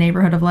 somewhere in the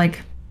neighborhood of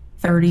like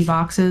 30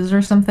 boxes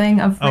or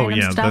something of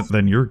random stuff.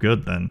 Then you're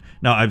good then.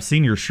 Now, I've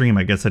seen your stream.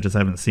 I guess I just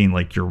haven't seen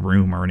like your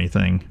room or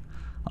anything.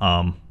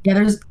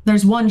 Yeah,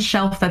 there's one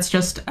shelf that's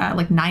just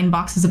like 9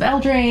 boxes of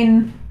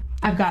Eldraine.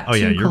 I've got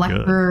 2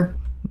 collector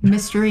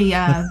mystery,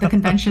 the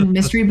convention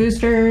mystery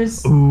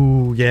boosters.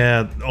 Ooh,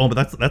 yeah. Oh,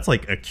 but that's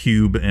like a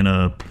cube in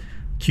a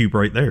cube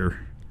right there,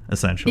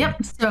 essentially.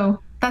 Yep.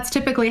 So that's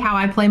typically how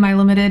I play my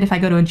limited. If I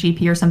go to a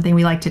GP or something,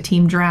 we like to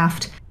team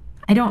draft.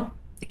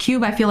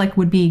 Cube, I feel like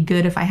would be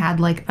good if I had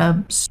like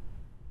a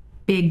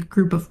big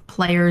group of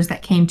players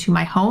that came to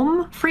my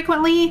home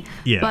frequently.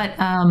 Yeah. But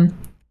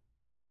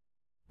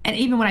and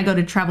even when I go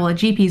to travel at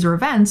GPs or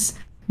events,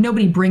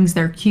 nobody brings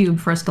their cube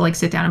for us to like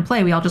sit down and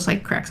play. We all just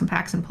like crack some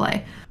packs and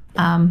play.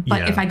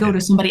 But if I go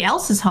to somebody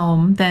else's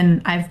home,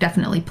 then I've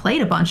definitely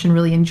played a bunch and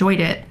really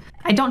enjoyed it.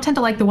 I don't tend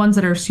to like the ones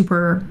that are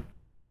super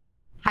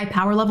high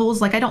power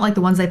levels. Like I don't like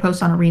the ones they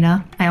post on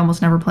Arena. I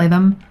almost never play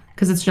them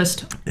because it's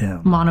just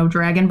mono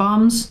dragon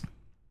bombs.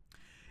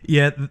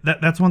 Yeah,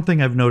 that's one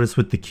thing I've noticed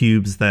with the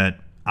cubes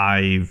that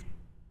I've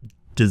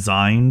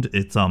designed.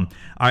 It's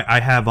I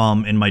have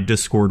in my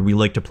Discord, we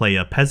like to play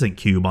a peasant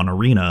cube on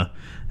Arena,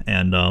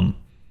 and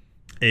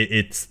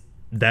it's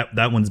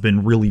that one's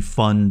been really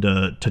fun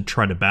to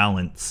try to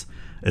balance,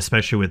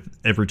 especially with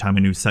every time a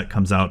new set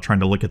comes out,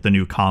 trying to look at the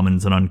new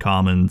commons and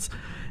uncommons.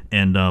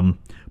 And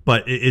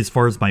but as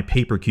far as my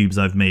paper cubes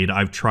I've made,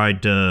 I've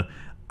tried to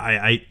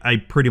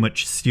I pretty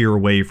much steer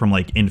away from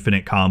like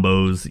infinite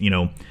combos,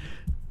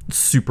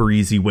 super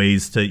easy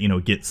ways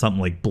to get something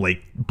like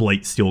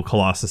Blight Steel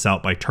Colossus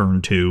out by turn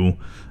 2,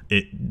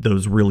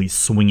 those really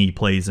swingy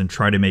plays, and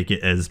try to make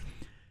it as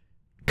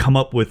come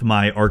up with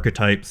my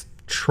archetypes,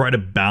 try to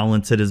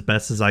balance it as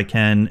best as I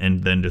can,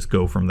 and then just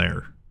go from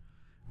there,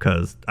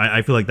 because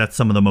I feel like that's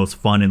some of the most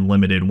fun and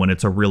limited when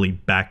it's a really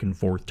back and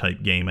forth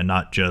type game and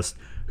not just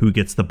who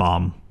gets the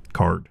bomb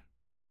card.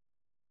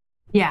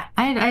 Yeah,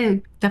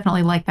 I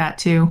definitely like that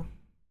too.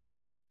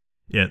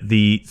 Yeah,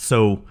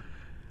 so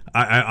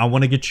I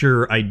want to get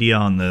your idea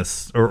on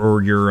this,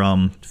 or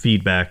your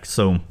feedback.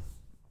 So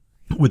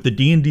with the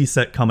D&D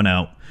set coming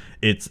out,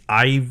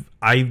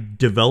 I've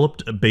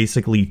developed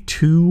basically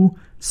 2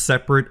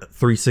 separate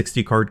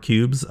 360 card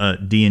cubes,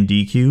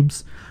 D&D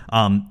cubes.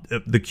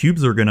 The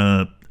cubes are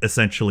gonna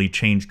essentially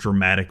change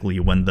dramatically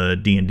when the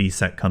D&D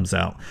set comes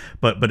out,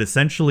 but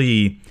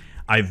essentially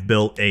I've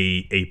built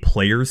a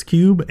player's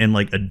cube and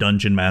like a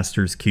dungeon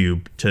master's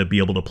cube to be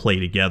able to play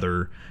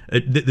together.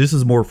 This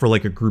is more for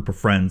like a group of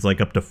friends, like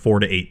up to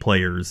 4 to 8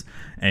 players,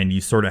 and you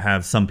sort of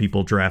have some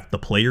people draft the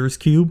player's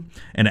cube,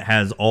 and it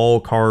has all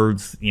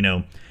cards,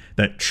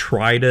 that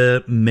try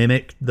to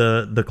mimic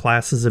the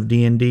classes of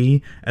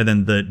D&D, and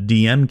then the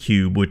DM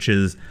cube, which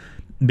is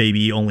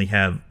maybe only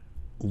have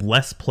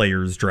less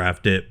players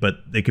draft it, but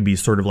it could be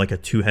sort of like a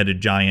 2-headed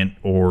giant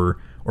or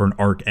an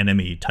arc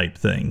enemy type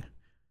thing.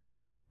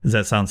 Does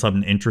that sound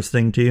something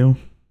interesting to you?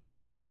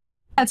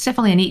 That's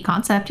definitely a neat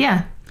concept,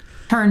 yeah.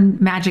 Turn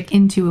Magic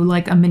into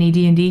like a mini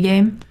D&D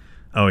game.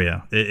 Oh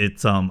yeah,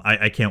 it's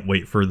I can't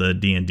wait for the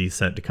D&D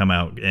set to come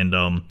out, and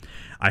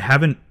I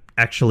haven't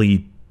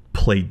actually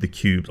played the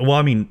cubes. Well,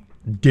 I mean,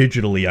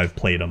 digitally I've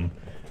played them,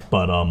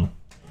 but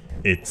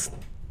it's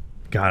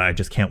God, I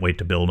just can't wait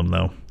to build them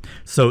though.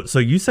 So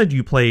you said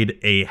you played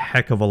a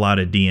heck of a lot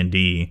of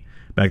D&D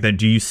back then.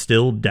 Do you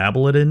still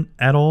dabble it in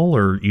at all,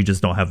 or you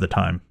just don't have the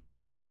time?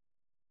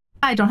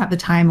 I don't have the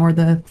time or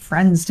the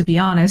friends, to be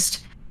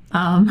honest.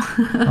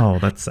 Oh,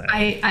 that's sad.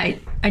 I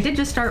did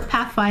just start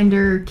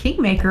Pathfinder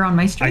Kingmaker on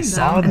my stream,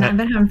 and I've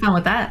been having fun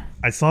with that.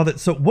 I saw that.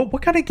 So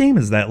what kind of game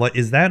is that? Like,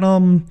 is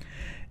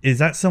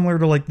that similar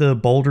to like the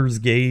Baldur's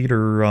Gate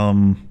or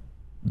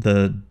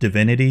the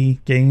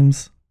Divinity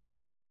games?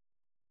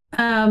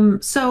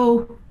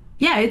 So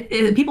yeah,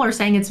 people are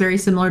saying it's very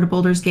similar to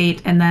Baldur's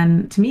Gate, and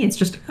then to me, it's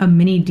just a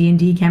mini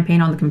D&D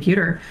campaign on the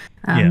computer.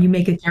 Yeah. You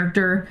make a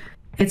character.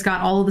 It's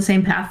got all of the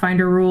same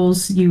Pathfinder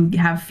rules. You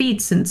have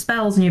feats and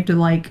spells, and you have to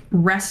like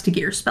rest to get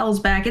your spells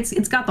back.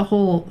 It's got the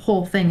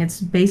whole thing. It's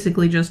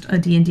basically just a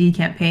D&D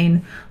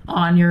campaign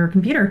on your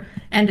computer.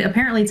 And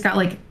apparently it's got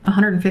like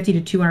 150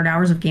 to 200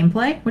 hours of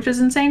gameplay, which is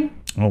insane.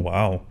 Oh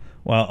wow.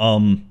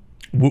 Well,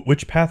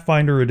 which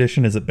Pathfinder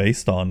edition is it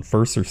based on?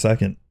 First or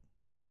second?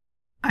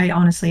 I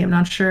honestly am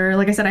not sure.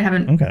 Like I said, I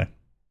haven't. Okay.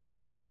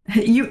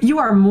 You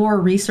are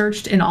more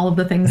researched in all of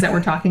the things that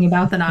we're talking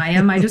about than I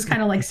am. I just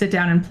kind of like sit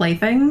down and play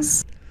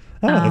things.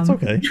 Oh, that's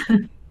okay.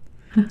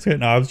 That's good.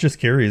 No, I was just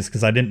curious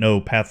because I didn't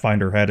know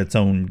Pathfinder had its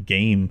own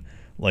game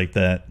like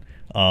that.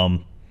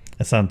 That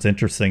sounds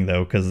interesting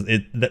though, because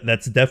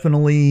that's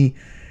definitely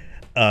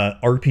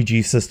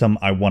RPG system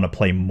I want to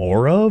play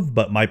more of,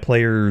 but my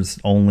players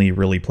only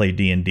really play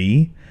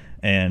D&D,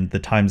 and the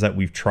times that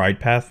we've tried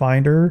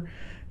Pathfinder,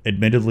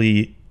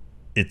 admittedly,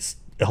 it's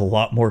a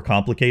lot more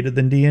complicated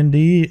than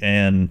D&D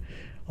and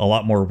a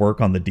lot more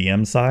work on the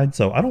DM side.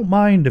 So I don't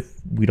mind if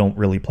we don't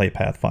really play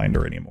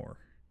Pathfinder anymore.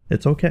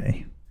 It's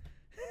okay.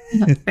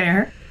 That's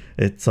fair.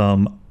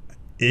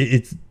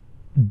 It's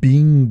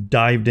being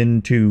dived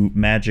into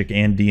Magic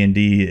and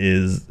D&D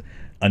is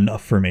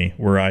enough for me,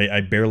 where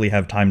I barely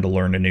have time to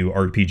learn a new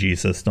RPG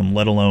system,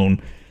 let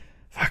alone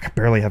I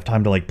barely have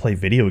time to like play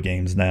video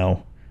games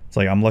now. It's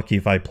like I'm lucky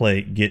if I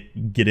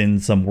get in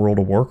some World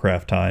of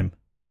Warcraft time.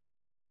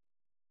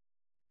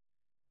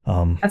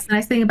 That's the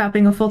nice thing about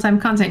being a full-time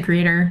content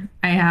creator.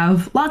 I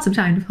have lots of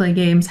time to play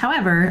games.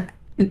 However,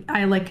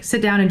 I like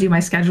sit down and do my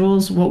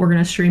schedules, what we're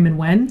going to stream and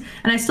when,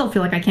 and I still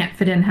feel like I can't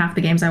fit in half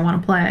the games I want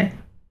to play.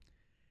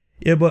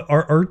 Yeah, but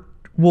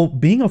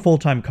being a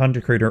full-time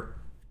content creator,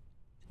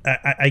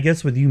 I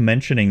guess with you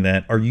mentioning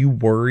that, are you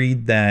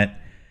worried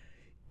that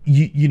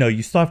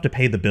you still have to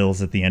pay the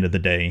bills at the end of the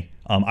day?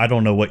 I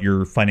don't know what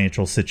your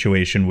financial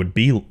situation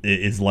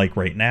is like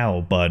right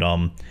now, but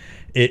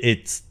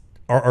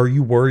are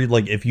you worried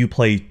like if you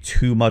play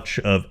too much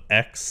of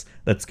X,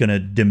 that's going to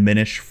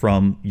diminish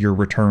from your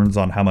returns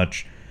on how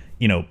much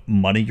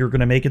money you're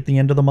going to make at the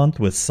end of the month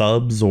with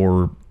subs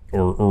or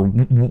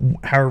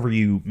however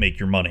you make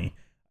your money?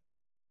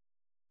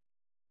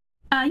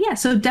 Yeah,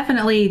 so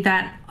definitely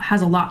that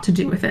has a lot to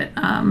do with it.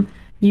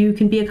 You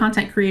can be a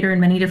content creator in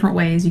many different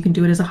ways. You can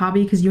do it as a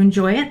hobby because you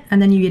enjoy it,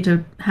 and then you get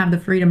to have the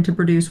freedom to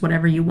produce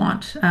whatever you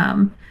want,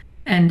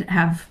 and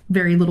have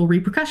very little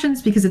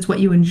repercussions because it's what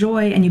you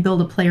enjoy, and you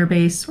build a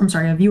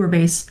viewer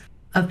base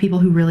of people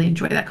who really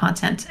enjoy that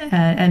content.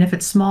 And if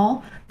it's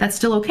small, that's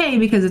still okay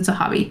because it's a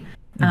hobby.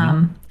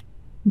 Mm-hmm.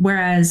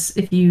 Whereas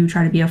if you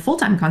try to be a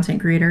full-time content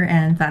creator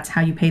and that's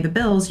how you pay the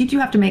bills, you do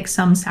have to make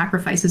some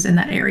sacrifices in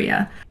that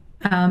area.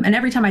 And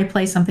every time I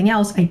play something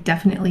else, I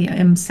definitely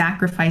am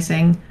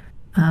sacrificing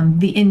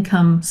the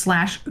income /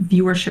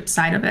 viewership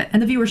side of it.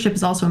 And the viewership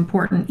is also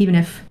important. Even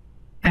if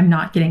I'm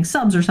not getting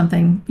subs or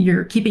something,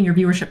 you're keeping your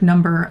viewership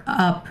number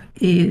up.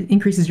 It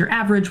increases your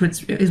average,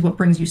 which is what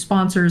brings you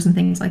sponsors and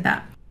things like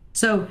that.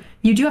 So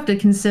you do have to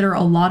consider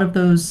a lot of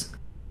those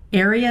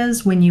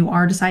areas when you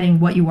are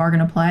deciding what you are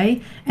going to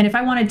play. And if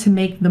I wanted to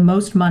make the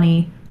most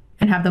money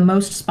and have the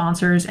most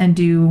sponsors and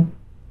do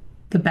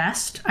the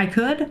best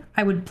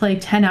I would play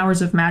 10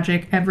 hours of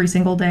Magic every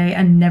single day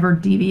and never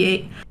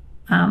deviate.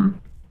 And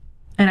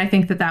I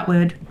think that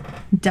would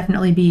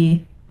definitely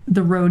be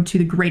the road to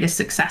the greatest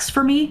success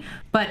for me,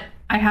 but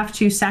I have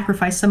to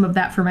sacrifice some of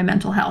that for my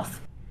mental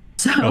health.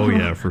 So oh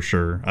yeah, for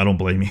sure. I don't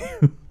blame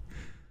you.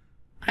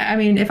 I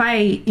mean, if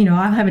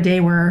I'll have a day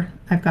where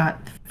I've got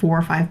 4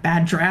 or 5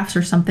 bad drafts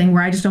or something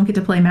where I just don't get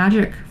to play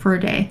Magic for a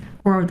day,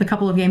 or the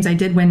couple of games I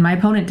did when my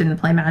opponent didn't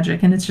play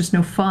Magic and it's just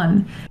no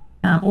fun.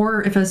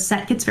 Or if a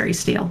set gets very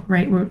stale,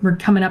 right? We're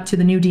coming up to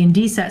the new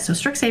D&D set, so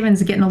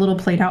Strixhaven's getting a little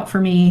played out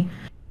for me.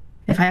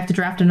 If I have to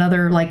draft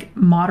another like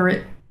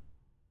moderate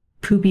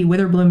poopy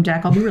Witherbloom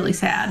deck, I'll be really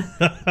sad.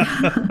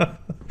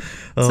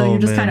 So you're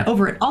just kind of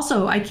over it.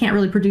 Also, I can't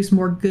really produce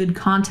more good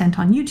content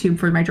on YouTube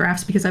for my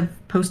drafts because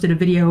I've posted a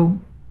video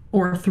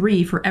or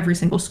 3 for every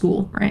single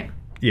school, right?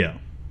 Yeah.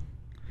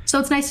 So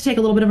it's nice to take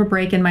a little bit of a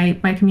break. In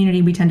my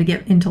community, we tend to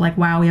get into like,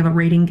 wow, we have a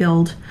rating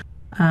guild.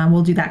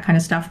 We'll do that kind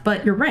of stuff.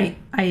 But you're right.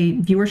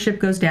 Viewership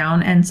goes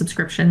down and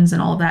subscriptions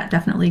and all of that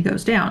definitely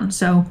goes down.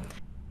 So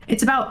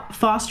it's about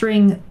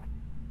fostering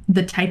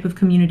the type of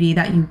community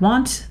that you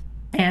want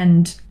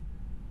and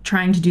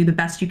trying to do the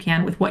best you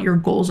can with what your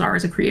goals are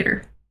as a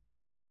creator.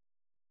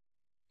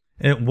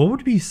 And what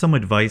would be some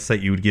advice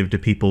that you would give to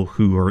people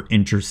who are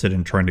interested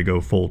in trying to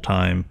go full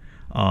time?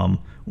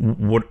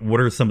 What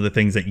are some of the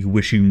things that you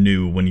wish you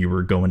knew when you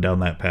were going down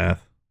that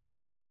path?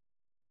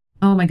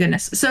 Oh my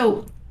goodness.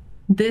 So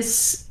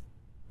this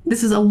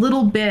is a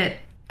little bit,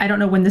 I don't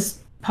know when this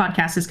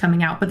podcast is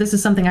coming out, but this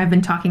is something I've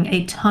been talking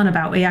a ton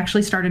about. I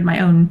actually started my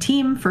own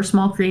team for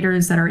small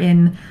creators that are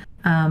in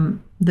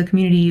the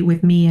community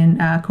with me and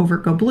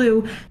Covert Go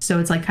Blue. So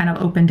it's like kind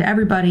of open to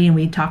everybody, and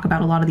we talk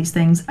about a lot of these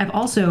things. I've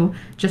also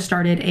just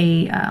started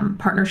a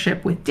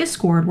partnership with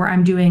Discord where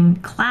I'm doing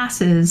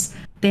classes.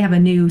 They have a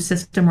new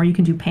system where you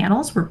can do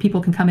panels where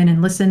people can come in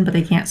and listen, but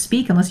they can't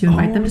speak unless you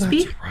invite them to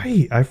speak.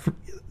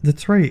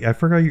 That's right. I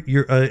forgot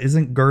you're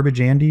isn't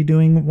Garbage Andy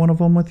doing one of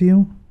them with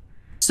you?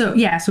 So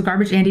yeah, so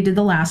Garbage Andy did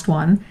the last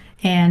one,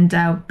 and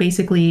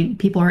basically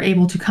people are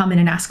able to come in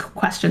and ask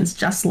questions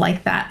just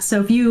like that.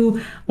 So if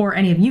you or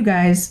any of you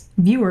guys,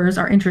 viewers,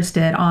 are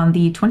interested, on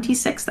the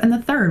 26th and the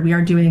 3rd, we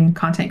are doing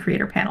content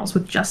creator panels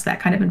with just that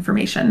kind of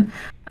information.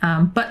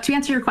 But to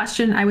answer your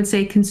question, I would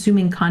say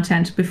consuming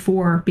content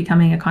before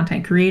becoming a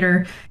content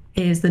creator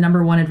is the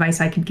number one advice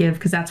I could give,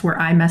 because that's where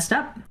I messed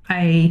up.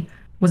 I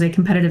was a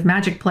competitive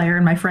Magic player,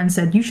 and my friend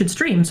said, you should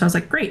stream. So I was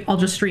like, great, I'll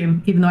just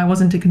stream, even though I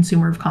wasn't a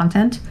consumer of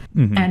content.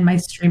 Mm-hmm. And my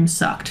streams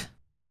sucked.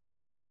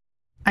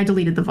 I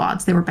deleted the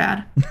VODs. They were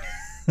bad.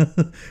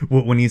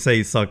 When you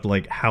say sucked,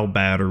 like how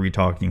bad are we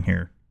talking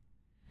here?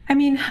 I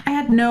mean, I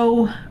had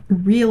no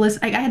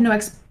I had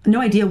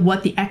no idea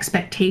what the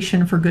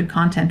expectation for good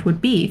content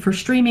would be. For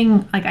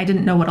streaming, like I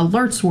didn't know what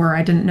alerts were.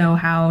 I didn't know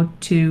I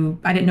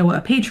didn't know what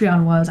a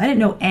Patreon was. I didn't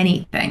know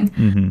anything.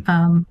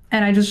 Mm-hmm.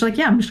 And I just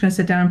I'm just going to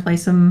sit down and play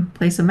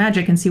some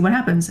Magic and see what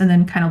happens, and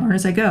then kind of learn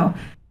as I go.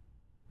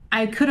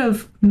 I could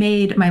have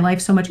made my life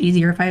so much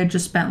easier if I had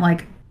just spent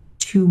like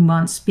 2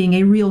 months being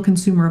a real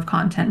consumer of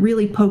content,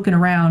 really poking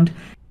around,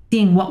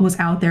 seeing what was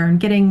out there and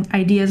getting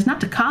ideas, not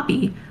to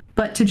copy,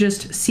 but to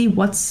just see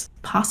what's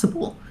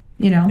possible,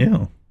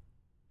 Yeah.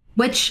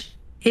 Which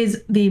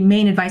is the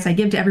main advice I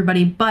give to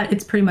everybody, but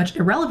it's pretty much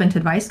irrelevant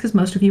advice because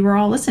most of you are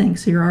all listening,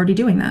 so you're already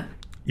doing that.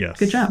 Yes.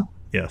 Good job.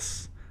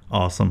 Yes.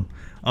 Awesome.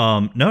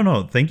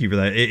 No, thank you for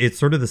that. It's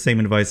sort of the same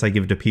advice I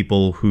give to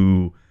people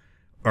who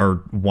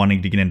are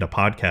wanting to get into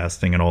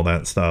podcasting and all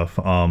that stuff.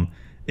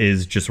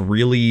 Is just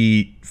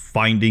really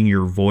finding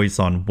your voice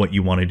on what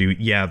you want to do.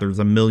 Yeah, there's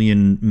a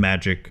million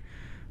Magic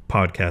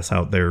podcasts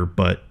out there,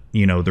 but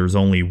there's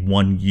only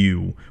one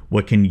you.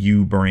 What can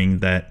you bring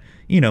that,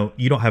 you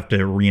don't have to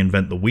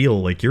reinvent the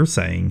wheel like you're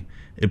saying,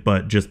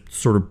 but just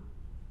sort of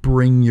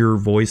bring your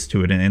voice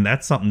to it. And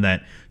that's something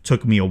that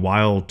took me a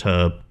while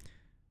to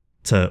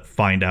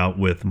find out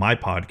with my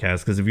podcast.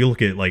 Because if you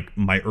look at like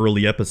my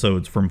early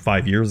episodes from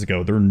 5 years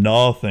ago, they're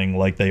nothing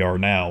like they are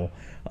now.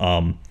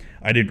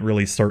 I didn't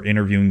really start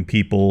interviewing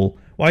people.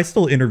 Well, I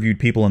still interviewed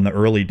people in the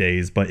early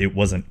days, but it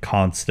wasn't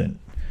constant.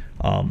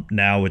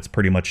 Now it's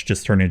pretty much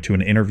just turned into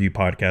an interview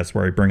podcast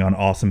where I bring on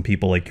awesome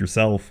people like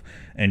yourself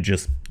and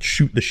just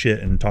shoot the shit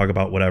and talk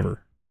about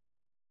whatever.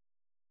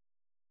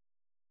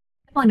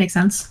 That makes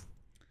sense.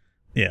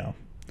 Yeah.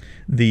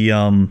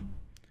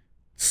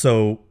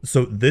 So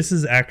this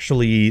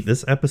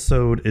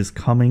episode is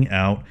coming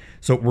out.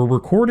 So we're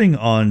recording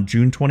on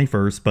June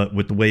 21st, but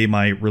with the way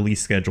my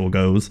release schedule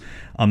goes,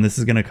 this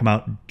is going to come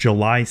out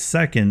July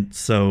 2nd.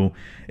 So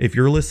if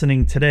you're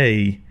listening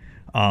today,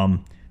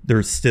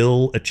 there's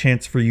still a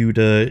chance for you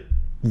to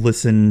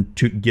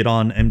get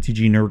on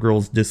MTG Nerd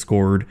Girls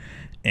Discord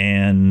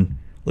and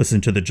listen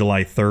to the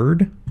July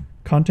 3rd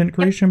content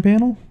creation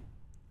panel.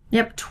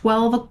 Yep,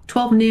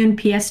 12 noon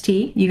PST.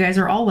 You guys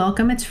are all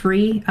welcome. It's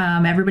free.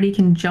 Everybody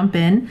can jump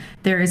in.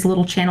 There is a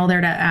little channel there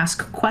to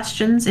ask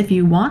questions if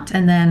you want,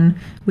 and then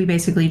we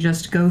basically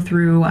just go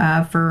through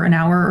for an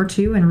hour or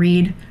two and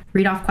read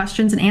off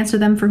questions and answer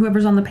them for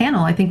whoever's on the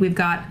panel. I think we've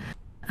got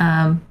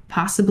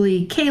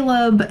possibly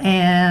Caleb,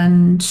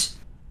 and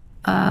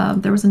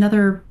there was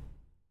another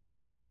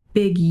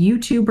big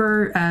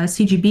YouTuber,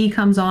 CGB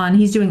comes on.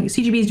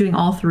 CGB is doing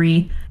all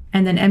three,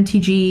 and then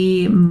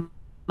MTG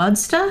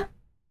Mudsta.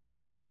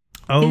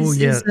 Oh,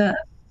 He's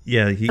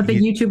a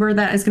big YouTuber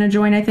that is going to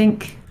join, I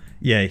think.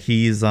 Yeah,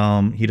 he does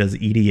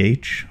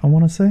EDH, I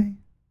want to say.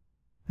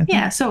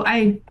 Yeah, so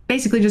I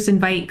basically just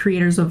invite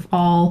creators of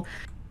all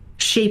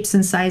shapes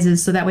and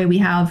sizes, so that way we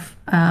have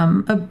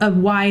a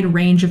wide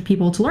range of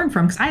people to learn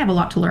from, because I have a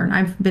lot to learn.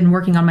 I've been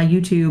working on my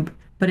YouTube,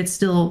 but it's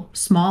still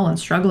small and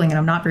struggling, and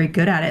I'm not very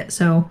good at it.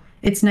 So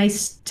it's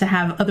nice to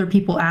have other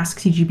people ask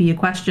CGB a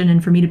question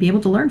and for me to be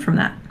able to learn from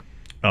that.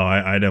 Oh,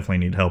 I definitely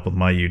need help with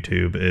my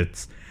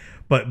YouTube.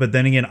 But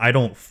then again, I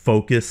don't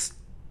focus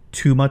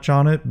too much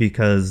on it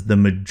because the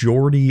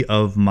majority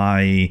of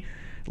my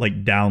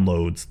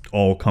downloads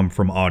all come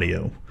from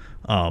audio.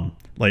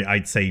 Like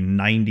I'd say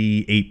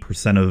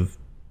 98% of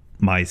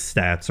my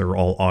stats are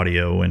all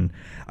audio, and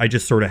I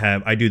just sort of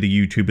I do the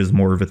YouTube as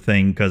more of a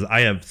thing because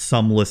I have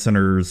some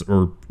listeners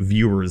or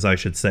viewers, I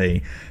should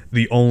say,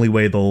 the only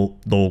way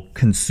they'll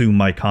consume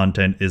my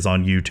content is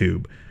on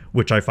YouTube,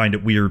 which I find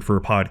it weird for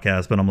a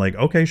podcast, but I'm like,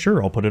 okay,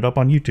 sure, I'll put it up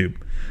on YouTube.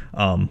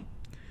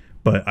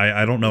 But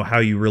I don't know how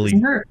you really... It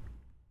doesn't hurt.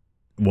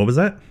 What was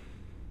that?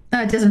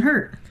 It doesn't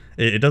hurt.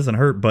 It doesn't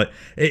hurt, but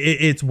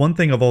it's one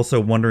thing of also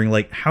wondering,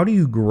 like, how do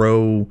you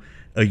grow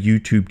a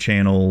YouTube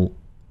channel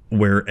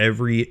where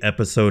every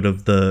episode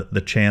of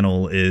the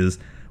channel is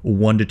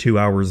 1 to 2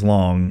 hours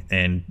long,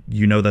 and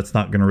you know that's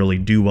not going to really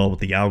do well with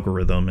the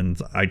algorithm? And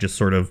I just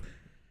sort of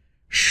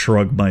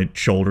shrug my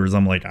shoulders.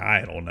 I'm like,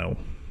 I don't know.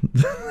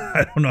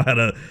 I don't know how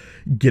to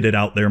get it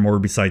out there more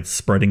besides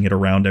spreading it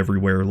around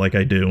everywhere like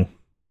I do.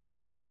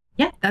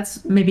 Yeah,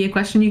 that's maybe a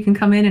question you can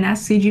come in and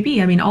ask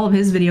CGB. I mean, all of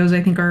his videos,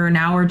 I think, are an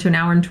hour to an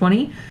hour and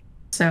 20.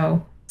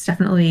 So it's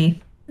definitely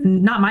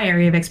not my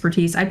area of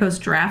expertise. I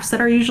post drafts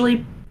that are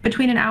usually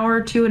between an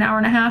hour to an hour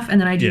and a half. And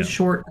then I do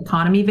short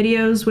economy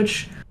videos,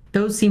 which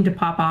those seem to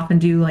pop off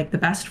and do like the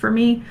best for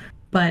me.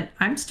 But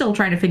I'm still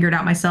trying to figure it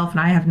out myself, and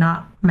I have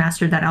not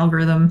mastered that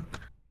algorithm.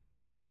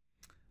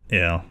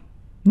 Yeah.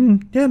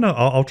 Yeah, no,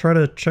 I'll try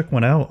to check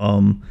one out.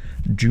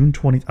 June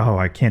 20th. Oh,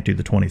 I can't do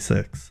the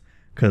 26th.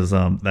 Because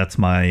that's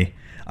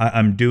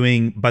I'm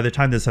doing, by the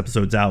time this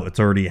episode's out, it's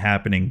already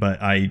happening,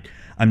 but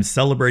I'm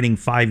celebrating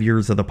 5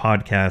 years of the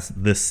podcast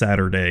this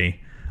Saturday.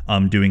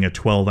 I'm doing a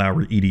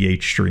 12-hour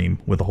EDH stream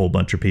with a whole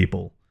bunch of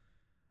people.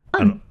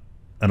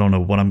 I don't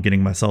know what I'm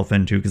getting myself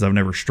into because I've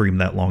never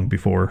streamed that long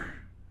before.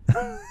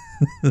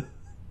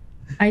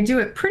 I do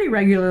it pretty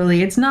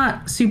regularly. It's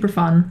not super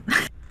fun.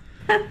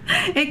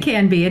 It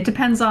can be. It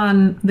depends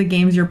on the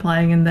games you're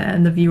playing and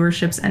the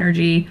viewership's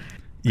energy.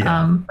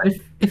 Yeah. But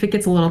if it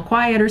gets a little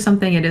quiet or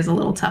something, it is a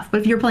little tough. But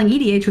if you're playing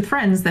EDH with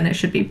friends, then it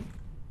should be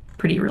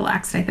pretty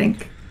relaxed, I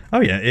think. Oh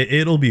yeah,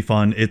 it'll be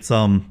fun. It's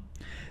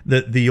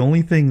the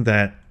only thing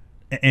that,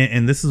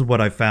 and this is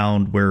what I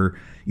found, where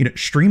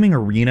streaming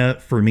Arena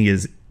for me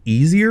is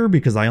easier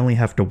because I only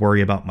have to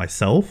worry about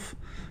myself,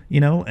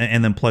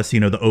 and then plus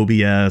the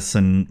OBS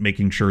and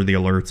making sure the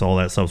alerts, all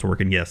that stuff's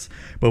working. Yes,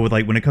 but with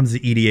when it comes to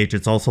EDH,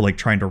 it's also like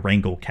trying to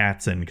wrangle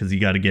cats in because you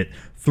got to get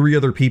 3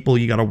 other people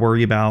you got to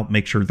worry about,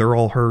 make sure they're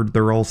all heard,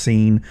 they're all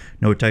seen,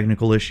 no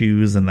technical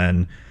issues, and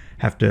then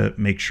have to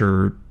make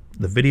sure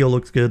the video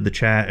looks good, the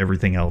chat,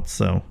 everything else.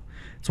 So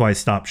that's why I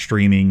stopped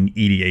streaming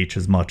EDH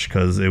as much,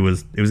 because it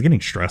was getting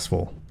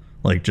stressful,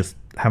 like just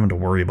having to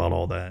worry about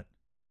all that.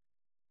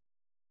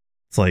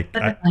 It's like,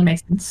 that definitely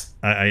makes sense.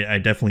 I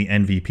definitely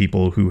envy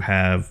people who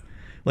have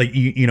like,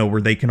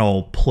 where they can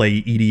all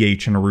play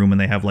EDH in a room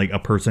and they have like a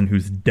person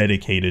who's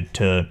dedicated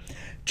to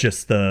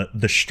just the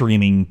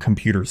streaming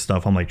computer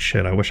stuff. I'm like,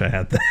 shit, I wish I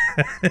had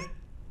that.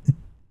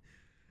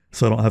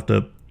 So I don't have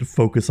to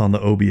focus on the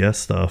OBS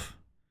stuff.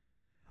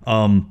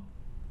 Oh,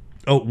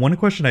 one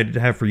question I did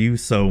have for you.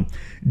 So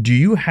do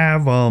you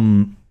have,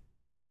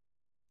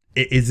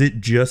 is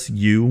it just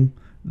you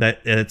that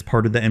it's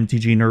part of the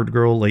MTG Nerd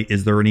Girl? Like,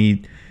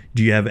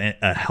 do you have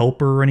a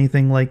helper or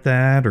anything like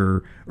that?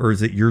 Or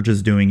is it you're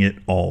just doing it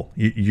all?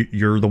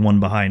 You're the one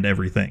behind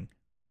everything.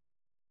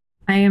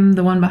 I am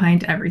the one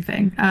behind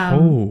everything.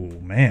 Oh,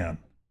 man.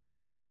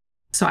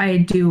 So I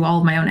do all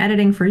of my own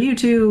editing for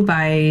YouTube.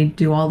 I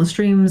do all the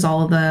streams,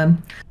 all of the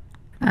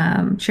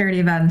charity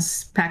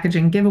events,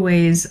 packaging,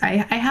 giveaways. I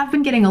have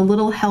been getting a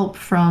little help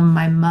from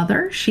my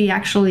mother. She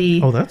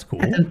actually... Oh, that's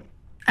cool.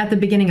 At the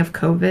beginning of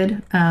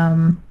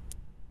COVID...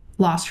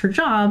 lost her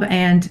job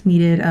and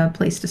needed a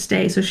place to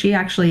stay. So she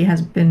actually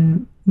has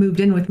been moved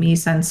in with me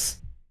since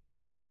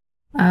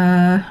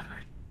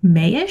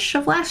May-ish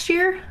of last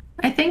year,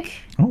 I think.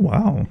 Oh,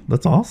 wow.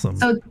 That's awesome.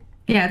 So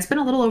yeah, it's been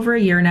a little over a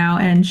year now,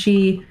 and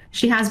she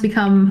has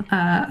become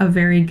a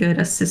very good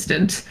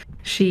assistant.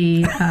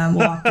 She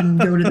will often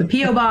go to the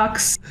P.O.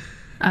 box.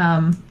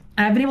 And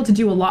I've been able to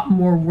do a lot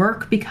more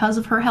work because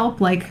of her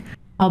help. Like,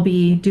 I'll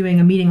be doing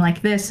a meeting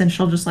like this, and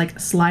she'll just like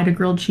slide a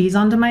grilled cheese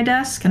onto my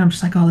desk, and I'm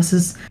just like, oh, this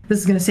is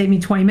going to save me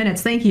 20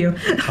 minutes. Thank you.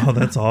 Oh,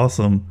 that's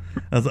awesome.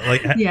 I was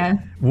like, yeah.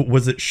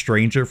 Was it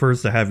strange at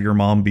first to have your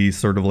mom be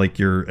sort of like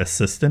your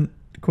assistant,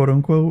 quote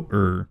unquote,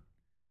 or?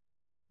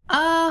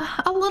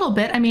 A little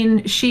bit. I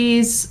mean,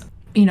 she's,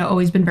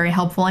 always been very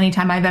helpful.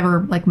 Anytime I've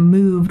ever like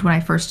moved, when I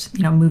first,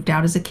 moved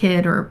out as a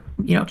kid, or,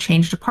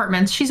 changed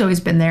apartments, she's always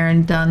been there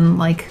and done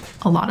like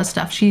a lot of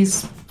stuff.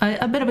 She's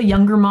a bit of a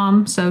younger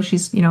mom, so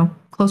she's,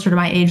 closer to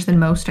my age than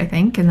most, I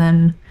think. And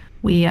then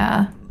we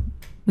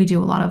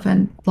do a lot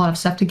of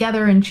stuff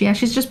together, and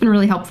she's just been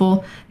really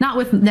helpful. Not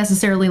with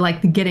necessarily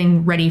like the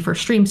getting ready for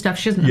stream stuff.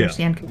 She doesn't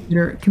understand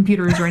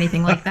computers or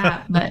anything like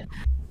that.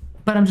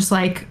 But I'm just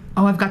like,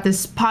 oh, I've got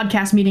this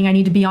podcast meeting I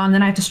need to be on.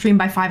 Then I have to stream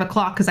by 5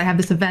 o'clock because I have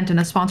this event and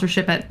a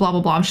sponsorship at blah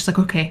blah blah. I'm just like,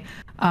 okay,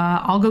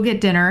 I'll go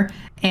get dinner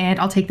and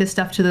I'll take this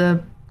stuff to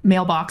the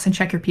mailbox and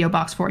check your PO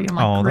box for you. I'm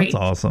like, oh, great. That's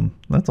awesome.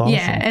 That's awesome.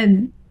 Yeah,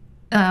 and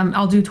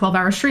I'll do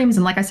 12-hour streams,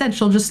 and like I said,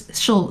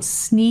 she'll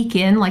sneak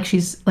in like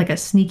she's like a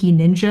sneaky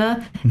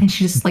ninja, and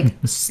she just like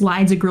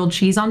slides a grilled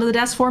cheese onto the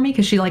desk for me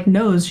because she like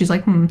knows, she's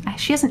like,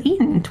 she hasn't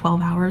eaten in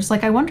 12 hours.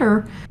 Like, I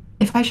wonder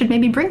if I should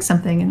maybe bring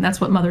something, and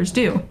that's what mothers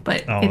do.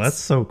 But that's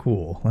so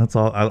cool. That's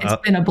all.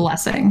 It's been a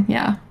blessing.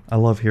 Yeah. I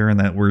love hearing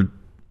that.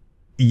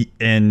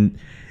 And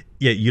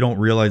yeah, you don't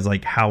realize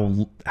like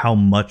how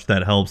much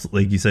that helps.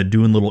 Like you said,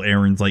 doing little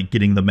errands, like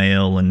getting the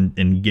mail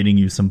and getting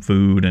you some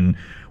food and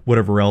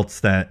whatever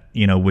else that,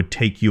 would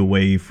take you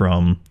away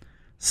from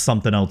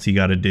something else you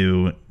got to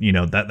do.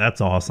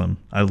 That's awesome.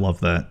 I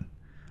love that.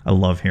 I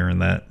love hearing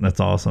that. That's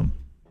awesome.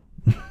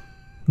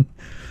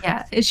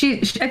 Yeah. I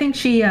think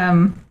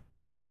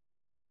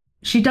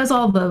she does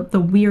all the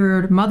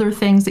weird mother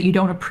things that you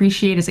don't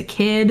appreciate as a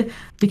kid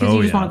because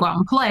you just want to go out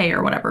and play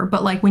or whatever.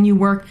 But like when you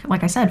work,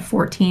 like I said,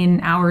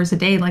 14 hours a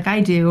day, like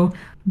I do,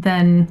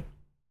 then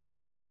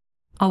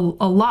a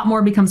lot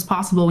more becomes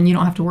possible when you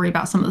don't have to worry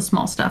about some of the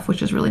small stuff,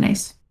 which is really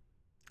nice.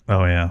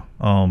 Oh yeah.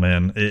 Oh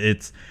man.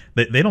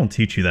 They don't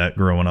teach you that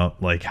growing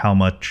up, like how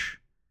much,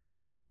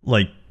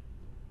 like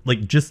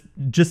just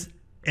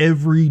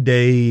every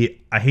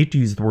day. I hate to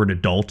use the word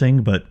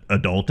adulting, but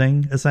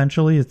adulting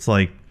essentially. It's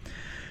like,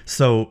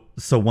 so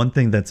one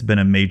thing that's been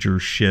a major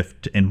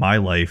shift in my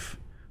life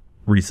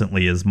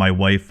recently is my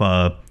wife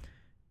got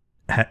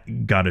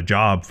a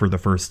job for the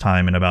first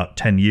time in about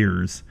 10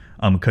 years.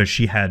 Because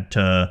she had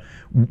to,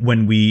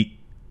 when we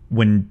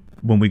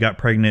got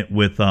pregnant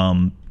with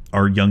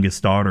our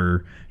youngest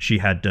daughter, she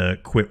had to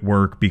quit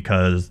work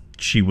because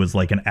she was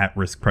like an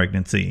at-risk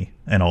pregnancy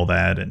and all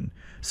that. And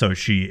so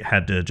she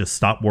had to just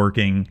stop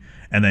working.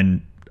 And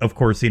then, of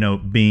course,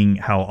 being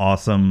how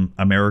awesome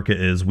America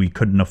is, we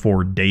couldn't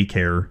afford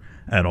daycare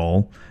at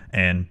all.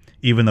 And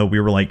even though we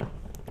were like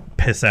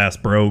piss ass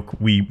broke,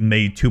 we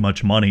made too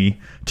much money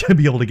to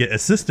be able to get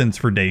assistance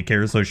for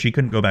daycare, so she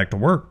couldn't go back to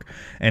work.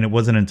 And it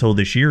wasn't until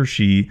this year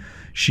she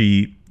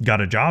got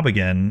a job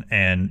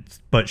again,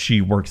 but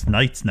she works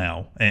nights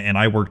now, and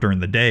I work during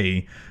the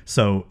day.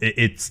 So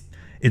it's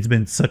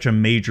been such a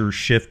major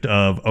shift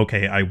of,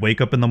 okay, I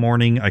wake up in the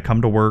morning, I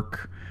come to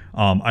work.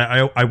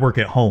 I work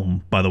at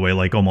home, by the way.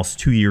 Like almost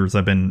 2 years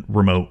I've been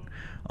remote.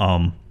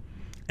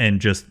 And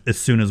just as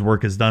soon as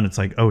work is done, it's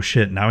like, oh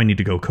shit, now I need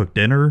to go cook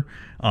dinner.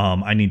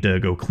 I need to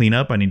go clean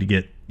up. I need to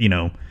get,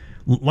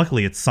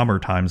 luckily it's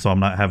summertime, so I'm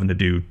not having to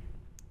do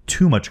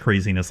too much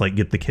craziness, like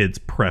get the kids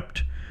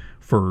prepped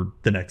for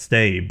the next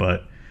day.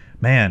 But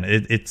man,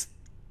 it's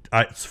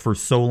for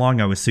so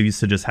long I was so used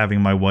to just having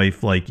my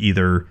wife like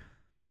either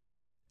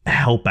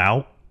help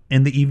out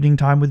in the evening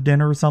time with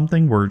dinner or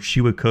something, where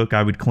she would cook,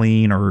 I would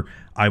clean, or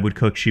I would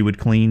cook, she would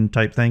clean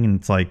type thing. And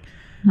it's like,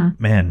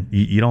 man,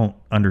 you don't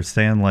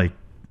understand, like,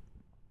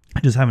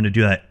 just having to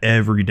do that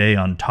every day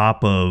on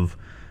top of,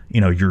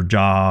 your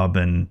job,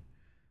 and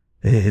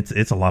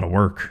it's a lot of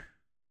work.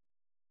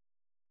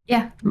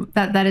 Yeah,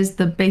 that is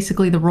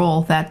basically the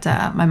role that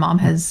my mom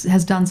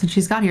has done since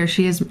she's got here.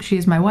 She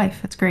is my wife.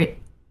 That's great.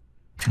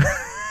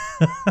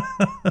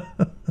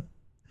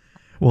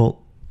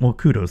 Well,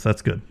 kudos.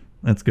 That's good.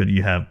 That's good.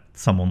 You have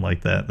someone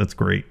like that. That's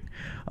great.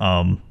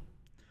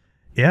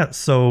 Yeah.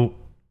 So,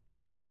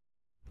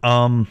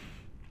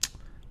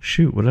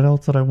 shoot, what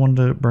else did I want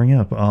to bring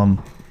up?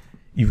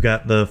 You've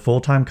got the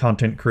full-time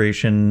content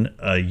creation.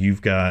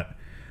 You've got,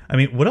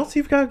 what else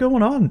you've got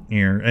going on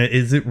here?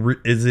 Is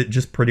it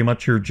just pretty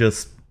much you're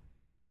just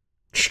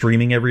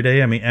streaming every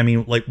day?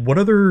 Like what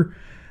other,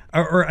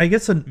 or I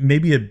guess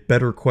maybe a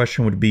better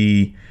question would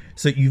be,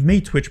 so you've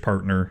made Twitch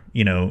partner,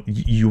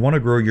 you want to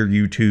grow your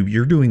YouTube,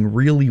 you're doing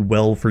really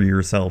well for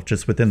yourself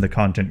just within the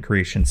content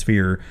creation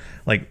sphere.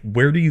 Like,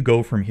 where do you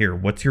go from here?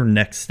 What's your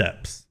next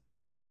steps?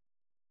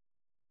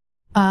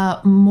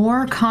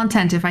 More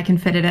content if I can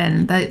fit it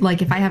in.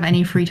 Like if I have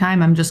any free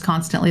time, I'm just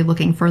constantly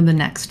looking for the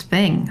next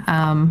thing.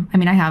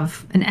 I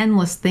have an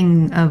endless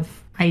thing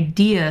of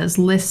ideas,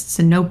 lists,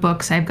 and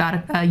notebooks. I've got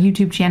a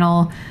YouTube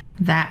channel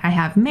that I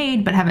have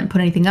made but haven't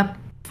put anything up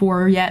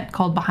for yet,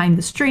 called Behind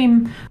the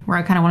Stream, where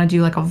I kind of want to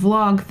do like a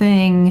vlog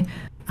thing,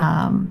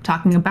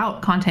 talking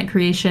about content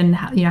creation,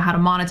 how to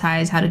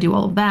monetize, how to do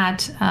all of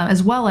that,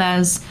 as well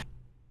as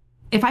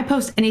if I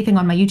post anything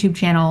on my YouTube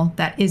channel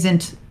that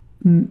isn't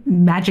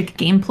Magic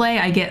gameplay,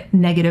 I get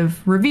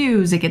negative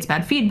reviews, it gets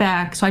bad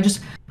feedback. So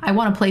I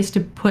want a place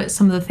to put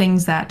some of the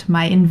things that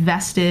my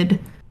invested,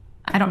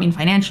 I don't mean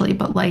financially,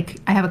 but like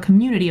I have a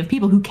community of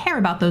people who care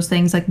about those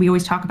things. Like we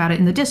always talk about it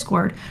in the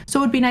Discord. So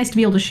it would be nice to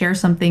be able to share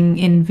something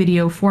in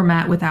video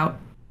format without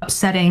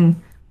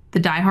upsetting the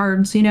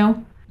diehards,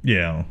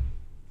 Yeah.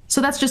 So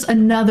that's just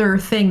another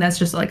thing that's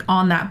just like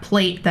on that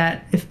plate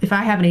that if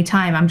I have any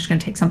time, I'm just going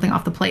to take something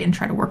off the plate and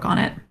try to work on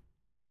it.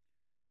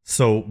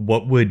 So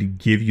what would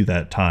give you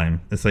that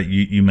time? It's like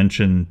you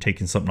mentioned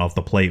taking something off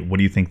the plate. What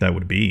do you think that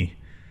would be?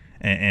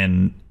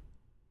 And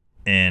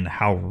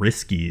how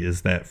risky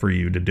is that for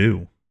you to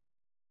do?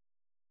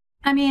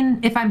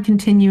 If I'm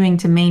continuing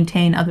to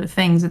maintain other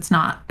things, it's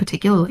not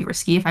particularly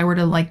risky. If I were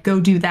to like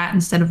go do that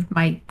instead of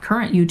my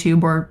current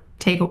YouTube or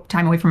take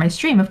time away from my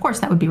stream, of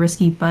course that would be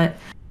risky. But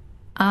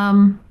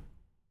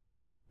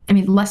I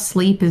mean, less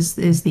sleep is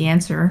the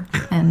answer,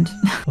 and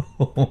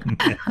Oh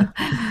man.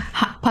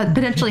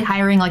 potentially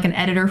hiring like an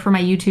editor for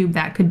my YouTube.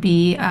 That could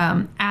be,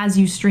 as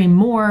you stream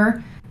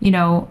more, you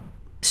know,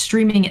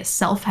 streaming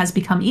itself has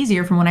become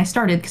easier from when I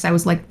started because I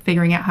was like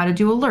figuring out how to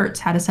do alerts,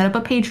 how to set up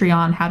a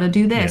Patreon, how to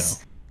do Yeah.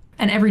 this.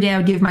 And every day I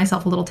would give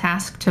myself a little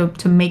task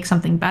to make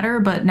something better.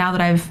 But now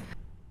that I've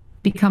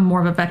become more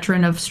of a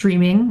veteran of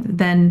streaming,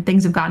 then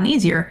things have gotten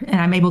easier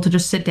and I'm able to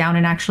just sit down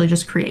and actually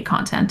just create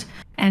content.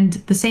 And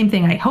the same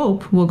thing I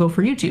hope will go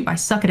for YouTube. I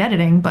suck at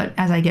editing, but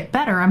as I get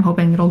better, I'm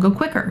hoping it'll go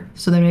quicker.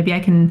 So then maybe I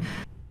can,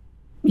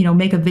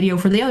 make a video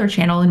for the other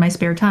channel in my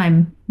spare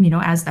time,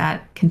 as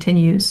that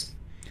continues.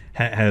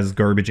 Has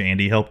Garbage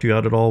Andy helped you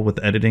out at all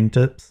with editing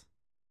tips?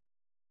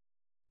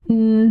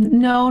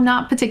 No,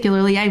 not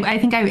particularly. I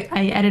think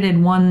I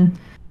edited one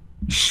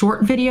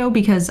short video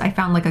because I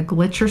found like a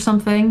glitch or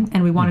something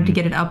and we wanted to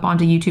get it up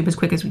onto YouTube as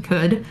quick as we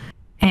could.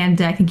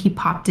 And I think he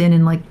popped in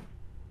and like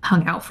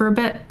hung out for a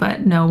bit,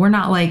 but no, we're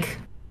not like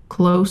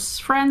close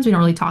friends. We don't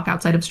really talk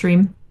outside of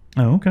stream.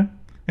 Oh, okay.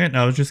 Yeah,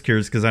 no, I was just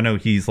curious because I know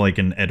he's like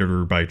an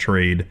editor by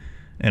trade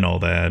and all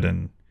that,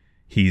 and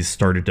he's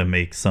started to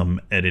make some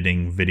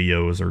editing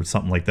videos or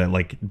something like that,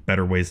 like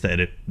better ways to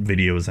edit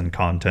videos and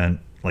content,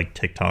 like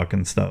TikTok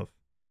and stuff.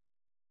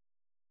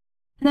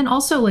 And then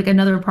also like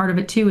another part of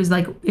it too is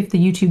like if the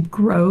YouTube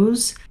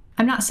grows,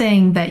 I'm not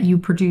saying that you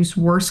produce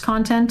worse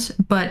content,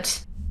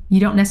 but you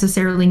don't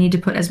necessarily need to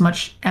put as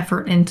much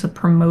effort into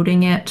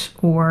promoting it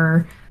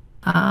or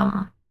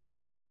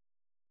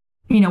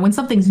when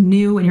something's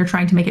new and you're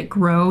trying to make it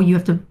grow, you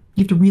have to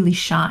really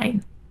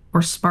shine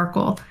or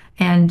sparkle.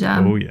 And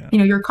Oh yeah.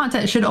 your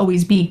content should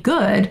always be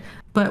good,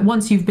 but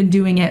once you've been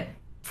doing it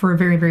for a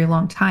very, very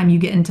long time, you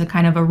get into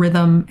kind of a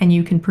rhythm and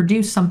you can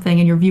produce something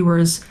and your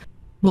viewers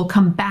will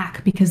come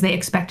back because they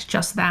expect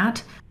just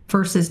that.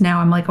 Versus now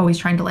I'm like always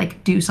trying to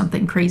like do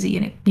something crazy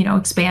and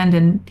expand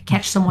and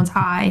catch someone's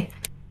eye,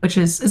 which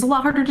is a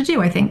lot harder to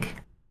do, I think.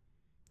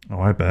 Oh,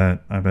 I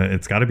bet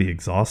it's got to be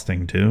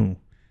exhausting too.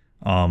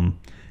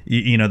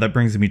 That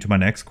brings me to my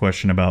next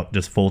question about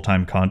just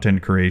full-time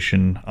content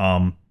creation.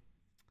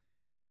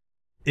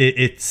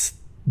 It's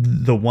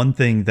the one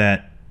thing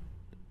that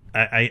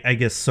I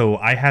guess so.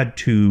 I had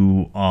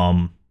to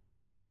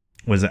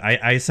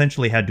I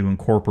essentially had to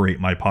incorporate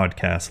my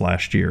podcast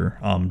last year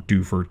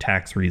due for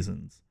tax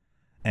reasons.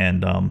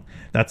 And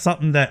that's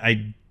something that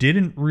I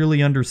didn't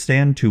really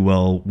understand too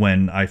well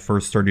when I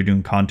first started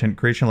doing content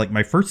creation. Like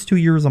my first 2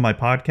 years on my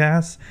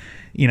podcast,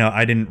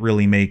 I didn't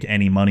really make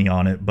any money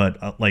on it.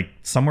 But like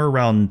somewhere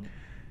around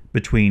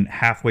between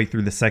halfway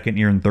through the second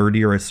year and third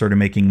year, I started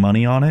making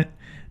money on it.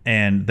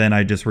 And then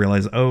I just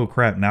realized, oh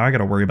crap, now I got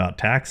to worry about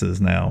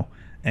taxes now.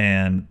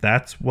 And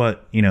that's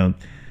what,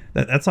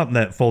 that's something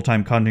that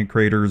full-time content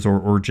creators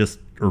or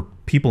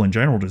people in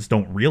general just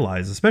don't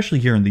realize, especially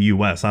here in the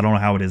US. I don't know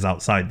how it is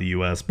outside the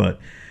US, but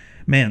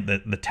man,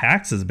 the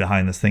taxes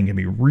behind this thing can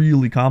be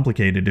really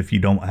complicated if you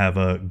don't have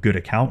a good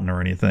accountant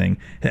or anything.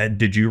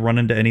 Did you run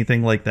into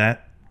anything like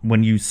that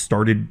when you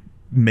started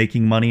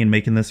making money and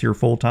making this your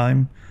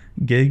full-time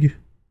gig?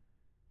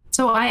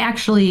 So I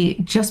actually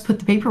just put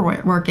the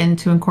paperwork in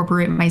to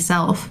incorporate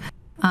myself.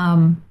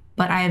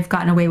 But I've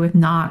gotten away with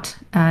not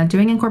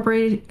doing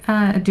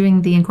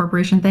the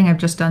incorporation thing. I've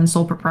just done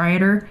sole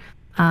proprietor.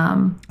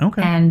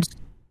 Okay. And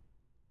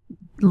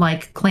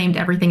like claimed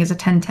everything as a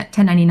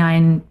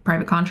 1099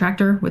 private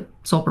contractor with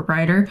sole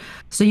proprietor.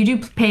 So you do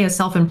pay a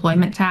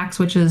self-employment tax,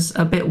 which is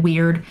a bit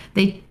weird.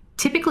 They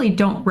typically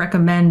don't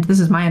recommend, this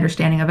is my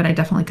understanding of it, I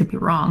definitely could be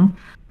wrong,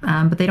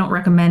 but they don't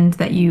recommend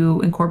that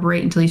you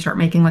incorporate until you start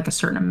making like a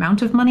certain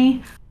amount of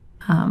money.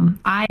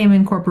 I am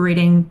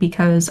incorporating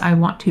because I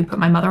want to put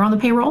my mother on the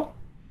payroll.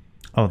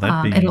 Oh,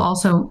 that'd be... It'll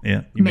also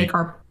make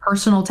our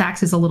personal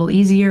taxes a little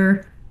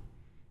easier.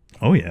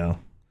 Oh yeah.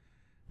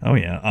 Oh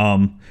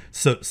yeah.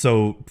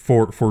 So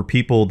for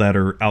people that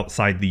are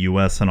outside the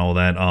US and all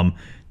that,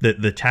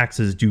 the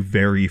taxes do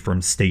vary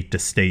from state to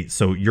state.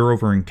 So you're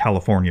over in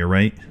California,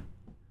 right?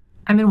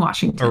 I'm in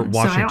Washington. Or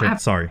Washington,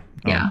 so sorry.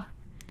 Yeah.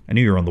 I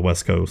knew you were on the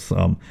West Coast.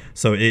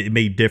 So it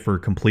may differ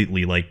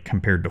completely, like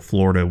compared to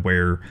Florida,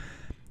 where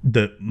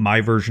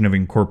my version of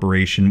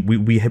incorporation,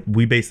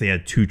 we basically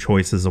had two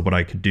choices of what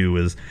I could do.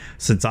 Is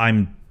since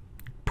I'm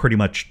pretty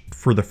much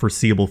for the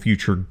foreseeable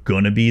future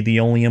gonna be the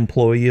only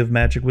employee of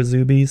Magic with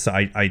Zuby, so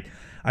I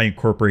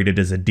incorporated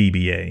as a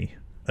DBA,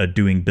 a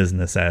doing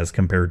business as,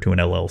 compared to an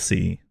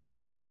LLC.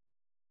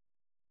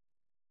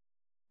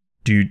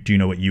 Do you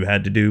know what you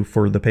had to do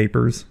for the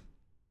papers?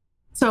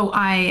 So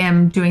I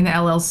am doing the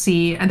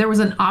LLC, and there was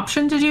an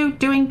option to do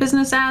doing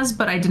business as,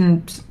 but I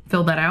didn't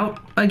fill that out.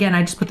 Again,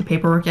 I just put the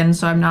paperwork in,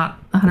 so I'm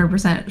not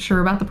 100% sure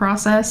about the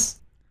process.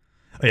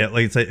 Yeah,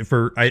 like I say,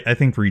 I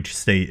think for each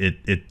state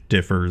it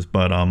differs,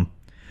 but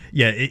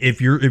yeah, if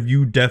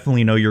you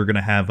definitely know you're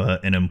gonna have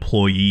an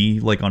employee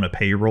like on a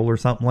payroll or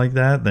something like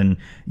that, then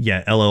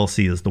yeah,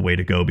 LLC is the way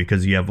to go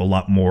because you have a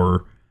lot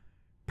more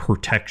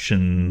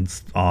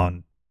protections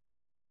on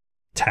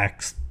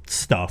tax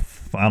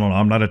stuff. I don't know.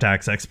 I'm not a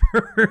tax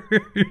expert.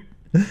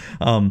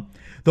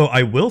 Though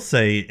I will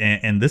say,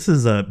 and this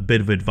is a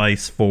bit of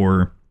advice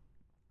for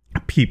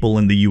people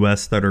in the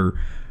US that are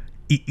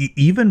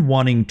even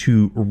wanting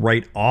to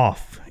write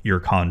off your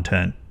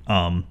content.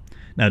 Now,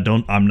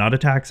 I'm not a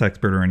tax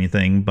expert or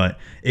anything, but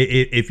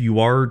if you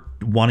are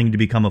wanting to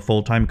become a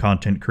full-time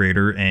content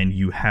creator and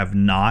you have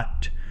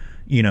not,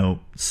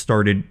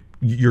 started,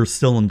 you're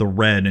still in the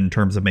red in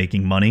terms of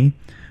making money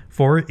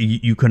for it,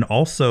 you can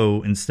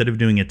also, instead of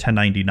doing a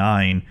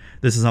 1099,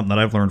 this is something that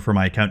I've learned from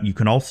my account, you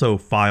can also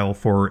file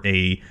for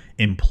a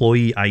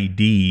employee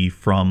ID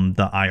from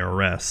the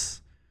IRS.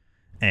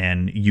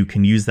 And you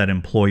can use that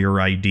employer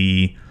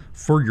ID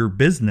for your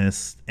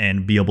business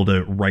and be able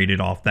to write it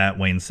off that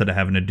way instead of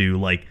having to do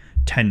like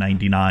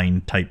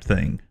 1099 type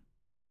thing.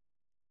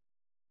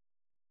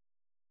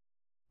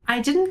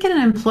 I didn't get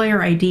an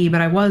employer ID, but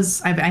I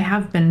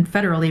have been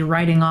federally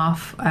writing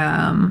off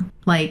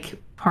like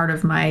part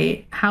of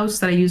my house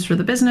that I use for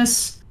the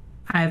business.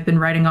 I've been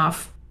writing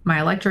off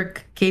my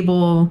electric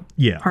cable,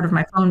 part of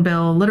my phone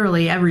bill,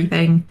 literally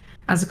everything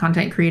as a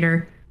content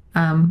creator.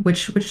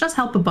 Which does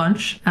help a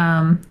bunch.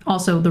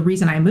 Also, the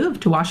reason I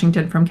moved to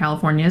Washington from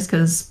California is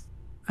because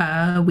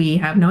we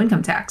have no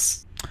income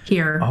tax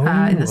here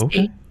in the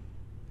state.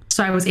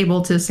 So I was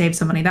able to save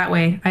some money that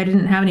way. I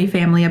didn't have any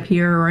family up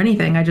here or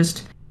anything. I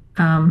just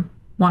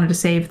wanted to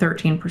save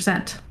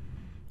 13%.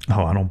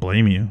 Oh, I don't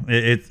blame you.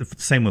 It's the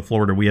same with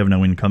Florida. We have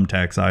no income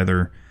tax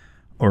either.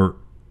 Or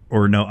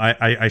no,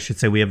 I should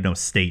say we have no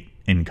state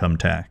income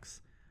tax.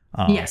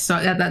 Yes, so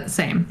that's the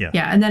same.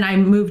 Yeah. And then I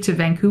moved to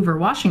Vancouver,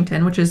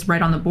 Washington, which is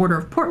right on the border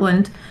of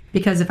Portland,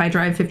 because if I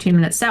drive 15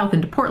 minutes south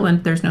into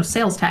Portland, there's no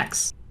sales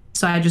tax.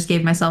 So I just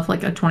gave myself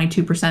like a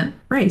 22%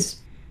 raise.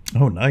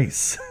 Oh,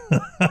 nice.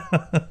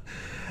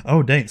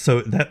 Oh, dang.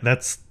 So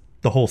that's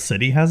the whole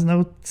city has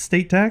no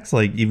state tax,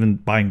 like even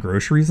buying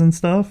groceries and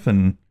stuff?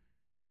 And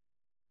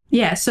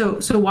yeah, so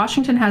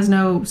Washington has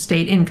no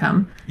state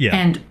income. Yeah.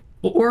 And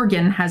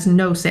Oregon has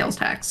no sales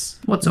tax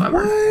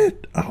whatsoever.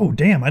 What? Oh,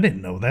 damn. I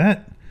didn't know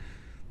that.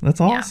 That's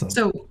awesome.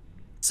 Yeah.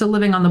 So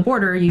living on the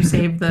border, you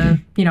save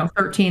the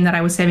 13 that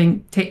I was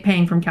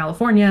paying from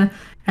California,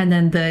 and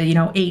then the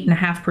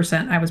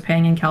 8.5% I was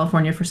paying in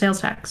California for sales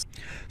tax.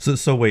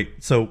 So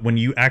wait. So when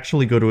you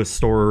actually go to a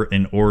store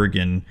in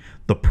Oregon,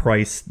 the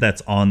price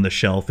that's on the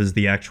shelf is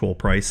the actual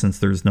price since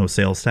there's no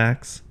sales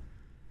tax?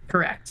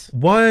 Correct.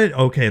 What?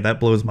 Okay,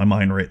 that blows my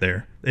mind right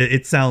there.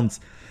 It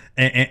sounds,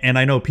 and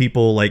I know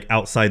people like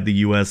outside the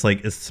U.S.,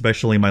 like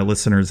especially my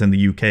listeners in the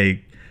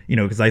U.K.,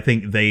 because I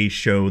think they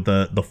show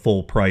the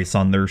full price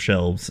on their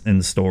shelves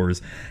in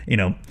stores.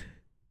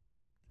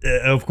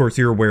 Of course,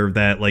 you're aware of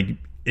that. Like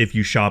if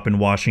you shop in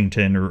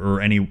Washington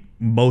or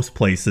most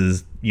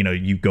places,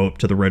 you go up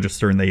to the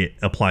register and they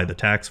apply the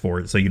tax for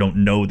it. So you don't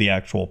know the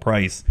actual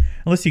price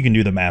unless you can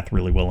do the math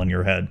really well in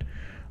your head.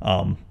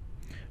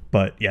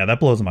 But yeah, that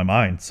blows my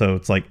mind. So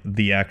it's like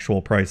the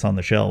actual price on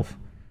the shelf.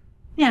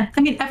 Yeah,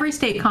 I mean, every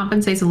state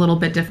compensates a little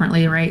bit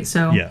differently, right?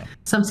 So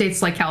some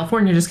states like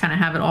California just kind of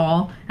have it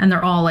all, and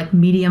they're all like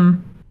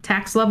medium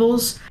tax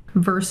levels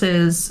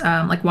versus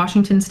like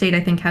Washington State,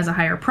 I think, has a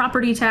higher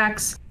property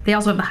tax. They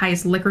also have the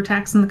highest liquor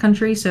tax in the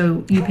country,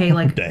 so you pay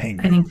like I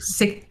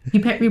think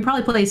you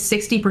probably pay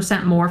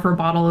 60% more for a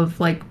bottle of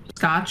like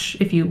scotch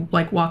if you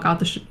like walk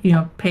out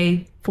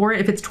pay for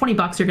it. If it's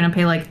 $20, you're gonna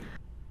pay like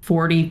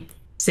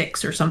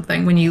 46 or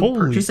something when you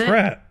purchase it. Holy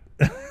crap.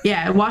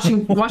 Yeah,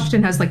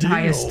 Washington has like the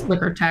highest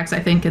liquor tax, I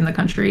think, in the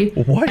country.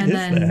 Why is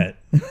that?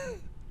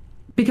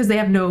 Because they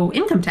have no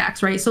income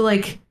tax, right? So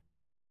like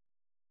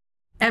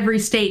every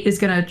state is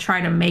going to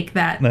try to make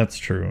that. That's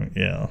true.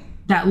 Yeah.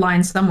 That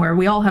line somewhere.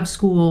 We all have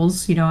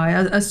schools,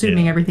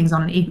 assuming everything's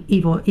on an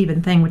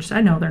even thing, which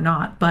I know they're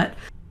not, but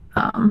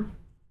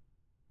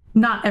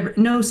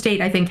no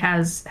state I think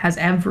has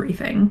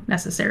everything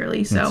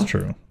necessarally. So that's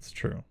true. It's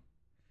true.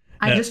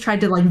 I just tried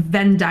to like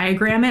Venn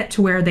diagram it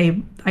to where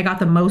I got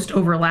the most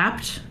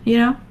overlapped,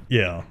 Yeah.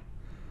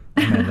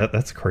 Man,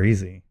 that's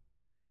crazy.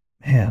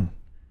 Man,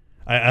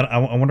 I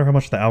wonder how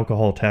much the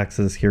alcohol tax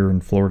is here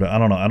in Florida. I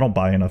don't know. I don't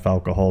buy enough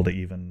alcohol to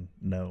even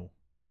know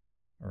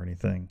or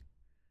anything.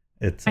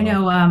 I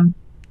know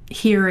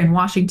here in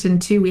Washington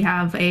too, we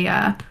have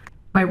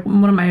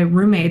one of my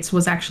roommates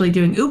was actually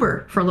doing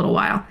Uber for a little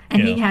while,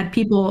 and he had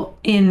people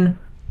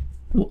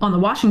on the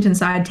Washington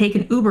side take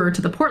an Uber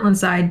to the Portland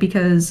side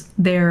because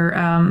they're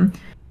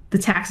the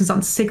taxes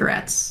on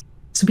cigarettes.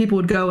 So people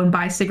would go and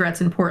buy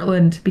cigarettes in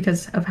Portland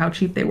because of how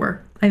cheap they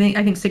were. I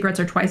think cigarettes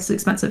are twice as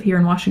expensive here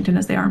in Washington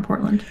as they are in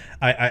Portland.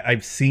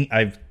 I've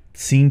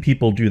seen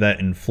people do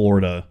that in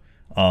Florida,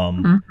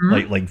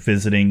 like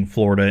visiting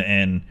Florida,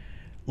 and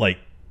like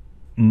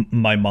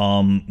my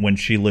mom, when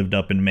she lived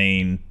up in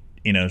Maine,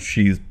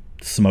 she's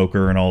a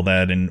smoker and all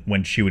that, and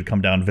when she would come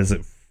down and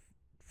visit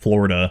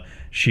Florida,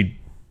 she'd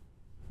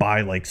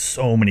buy like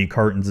so many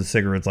cartons of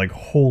cigarettes, like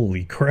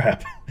holy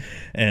crap.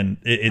 And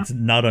it's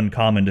not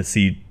uncommon to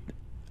see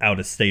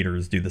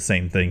out-of-staters do the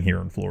same thing here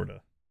in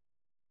Florida.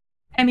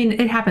 I mean,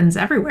 it happens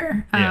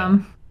everywhere.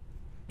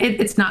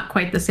 it's not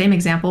quite the same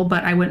example,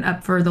 but I went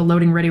up for the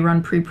Loading Ready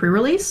Run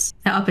pre-release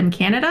up in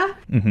Canada,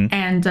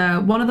 and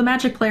one of the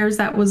Magic players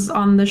that was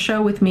on the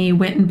show with me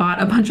went and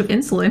bought a bunch of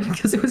insulin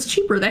because it was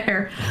cheaper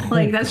there.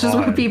 Like, that's just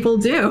what people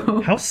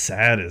do. How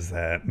sad is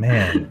that,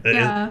 man?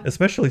 Yeah.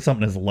 Especially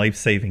something as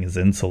life-saving as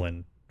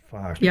insulin.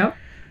 Fuck. Yep.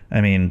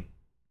 I mean,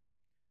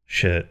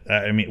 shit.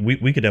 I mean,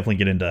 we could definitely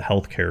get into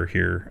healthcare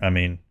here. I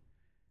mean,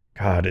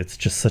 God, it's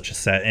just such a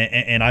sad.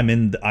 And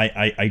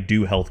I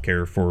do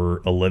healthcare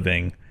for a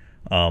living.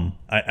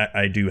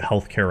 I do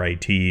healthcare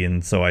IT,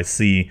 and so I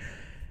see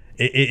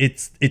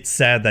it's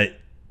sad that,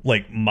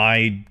 like,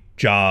 my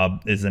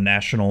job is a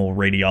national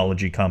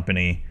radiology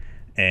company,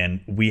 and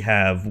we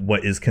have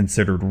what is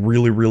considered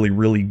really, really,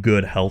 really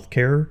good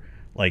healthcare,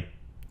 like,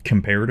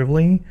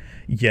 comparatively,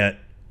 yet,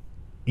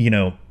 you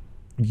know,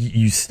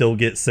 you still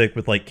get sick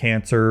with, like,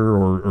 cancer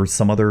or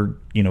some other,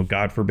 you know,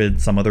 God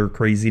forbid, some other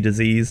crazy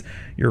disease.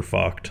 You're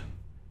fucked.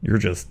 You're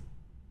just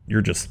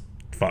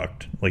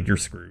fucked. Like, you're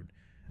screwed.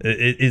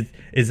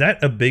 Is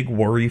that a big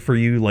worry for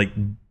you? Like,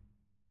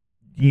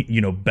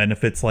 you know,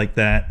 benefits like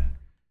that?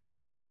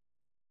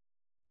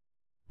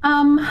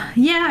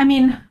 Yeah, I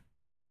mean,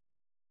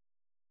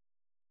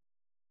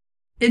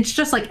 it's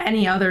just like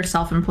any other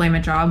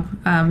self-employment job.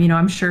 You know,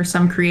 I'm sure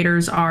some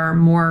creators are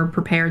more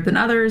prepared than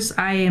others.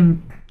 I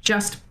am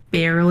just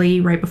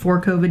barely right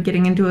before COVID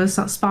getting into a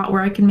spot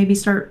where I can maybe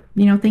start,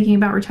 you know, thinking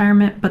about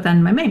retirement. But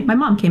then my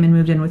mom came and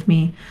moved in with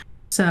me.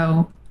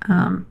 So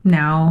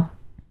now,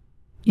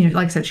 you know,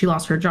 like I said, she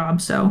lost her job.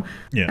 So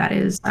yeah. That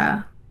is,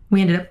 we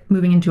ended up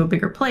moving into a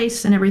bigger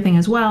place and everything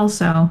as well.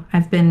 So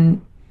I've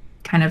been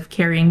kind of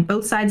carrying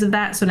both sides of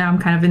that. So now I'm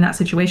kind of in that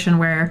situation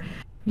where,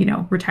 you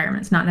know,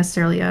 retirement's not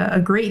necessarily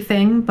a great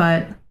thing,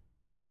 but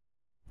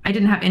I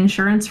didn't have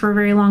insurance for a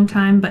very long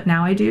time, but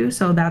now I do.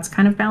 So that's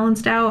kind of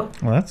balanced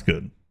out. Well, that's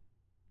good.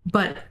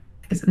 But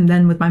and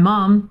then with my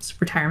mom,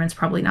 retirement's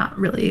probably not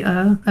really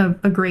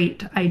a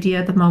great idea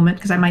at the moment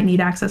because I might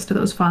need access to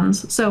those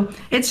funds. So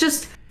it's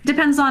just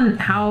depends on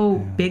how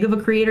big of a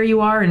creator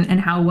you are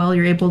and how well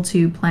you're able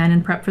to plan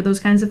and prep for those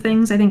kinds of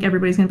things. I think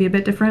everybody's going to be a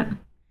bit different.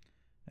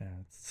 Yeah,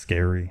 it's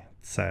scary.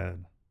 It's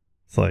sad.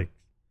 It's like,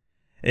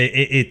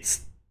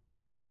 it's,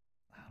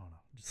 I don't know,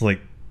 it's like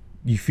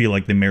you feel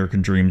like the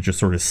American dream is just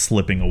sort of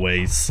slipping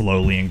away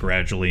slowly and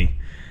gradually.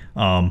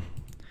 But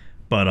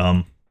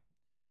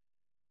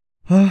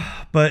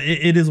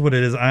it is what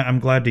it is. I'm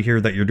glad to hear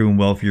that you're doing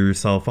well for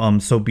yourself.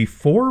 So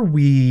before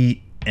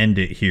we end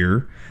it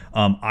here,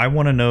 I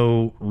want to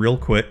know real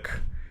quick,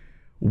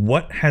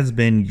 what has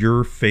been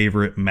your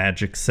favorite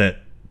Magic set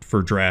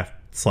for draft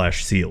 /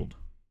 sealed?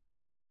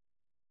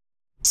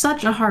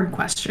 Such a hard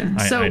question.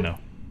 I know.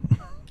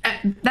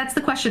 That's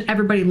the question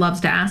everybody loves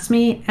to ask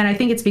me. And I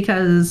think it's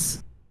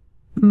because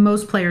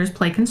most players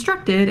play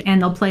constructed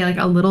and they'll play like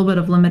a little bit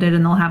of limited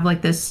and they'll have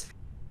like this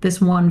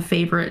one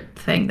favorite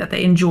thing that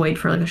they enjoyed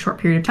for like a short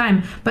period of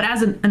time. But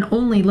as an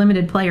only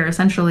limited player,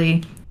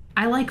 essentially,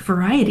 I like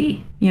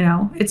variety, you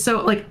know? It's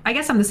so, like, I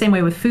guess I'm the same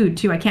way with food,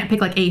 too. I can't pick,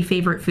 like, a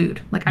favorite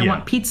food. Like, I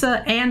want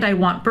pizza, and I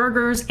want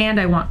burgers, and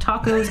I want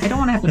tacos. I don't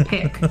want to have to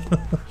pick.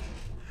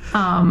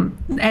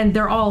 And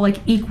they're all, like,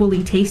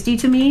 equally tasty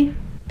to me.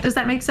 Does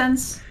that make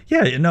sense?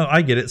 Yeah, no,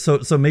 I get it. So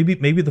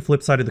maybe the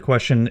flip side of the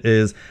question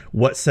is,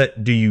 what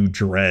set do you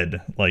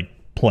dread, like,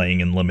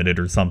 playing in Limited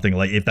or something?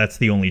 Like, if that's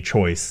the only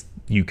choice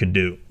you could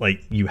do,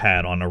 like you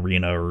had on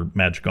Arena or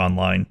Magic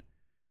Online.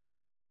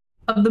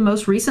 Of the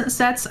most recent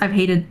sets, I've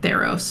hated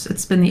Theros.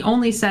 It's been the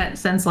only set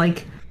since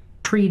like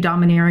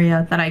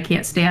pre-Dominaria that I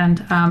can't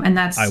stand, and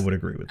that's I would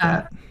agree with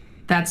that.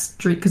 That's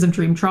because of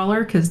Dream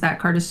Trawler, because that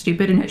card is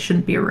stupid and it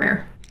shouldn't be a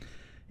rare.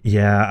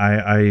 Yeah,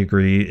 I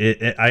agree.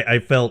 I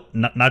felt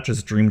not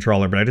just Dream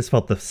Trawler, but I just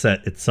felt the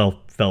set itself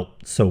felt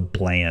so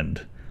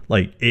bland.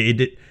 Like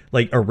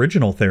like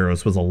original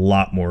Theros was a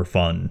lot more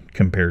fun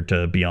compared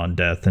to Beyond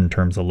Death in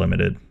terms of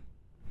Limited.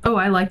 Oh,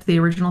 I liked the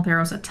original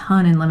Theros a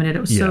ton in Limited. It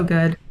was so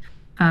good.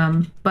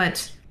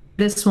 But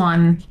this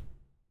one,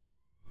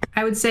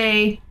 I would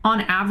say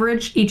on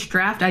average, each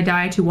draft I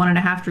die to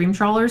 1.5 Dream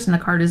Trawlers and the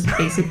card is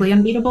basically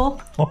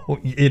unbeatable. Oh,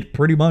 it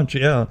pretty much,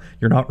 yeah.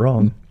 You're not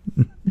wrong.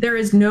 There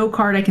is no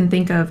card I can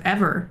think of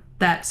ever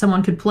that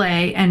someone could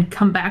play and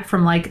come back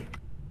from like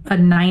a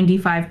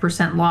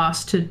 95%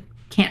 loss to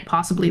can't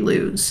possibly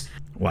lose.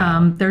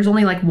 Wow. There's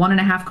only like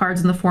 1.5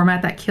 cards in the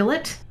format that kill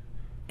it,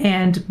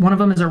 and one of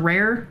them is a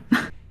rare.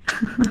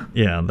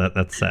 Yeah,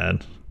 that's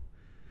sad.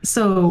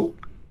 So,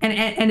 and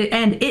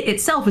it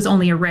itself is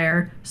only a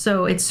rare,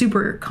 so it's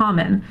super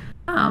common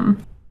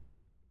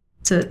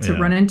to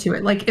run into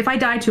it. Like if I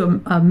die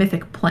to a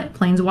mythic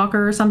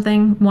planeswalker or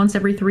something once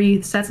every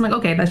 3 sets, I'm like,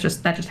 okay, that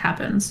just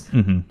happens.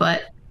 Mm-hmm.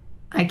 But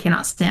I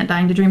cannot stand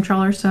dying to Dream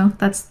Trawler, so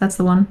that's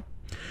the one.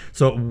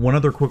 So one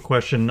other quick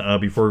question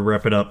before we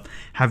wrap it up: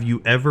 have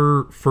you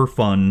ever, for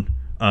fun,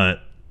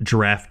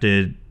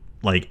 drafted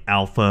like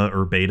alpha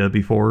or beta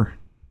before?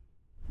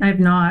 I have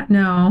not.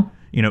 No.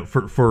 You know,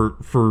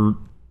 for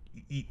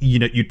you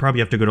know, you'd probably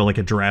have to go to like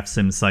a draft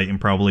sim site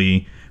and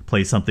probably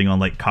play something on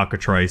like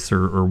Cockatrice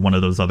or one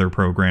of those other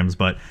programs.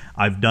 But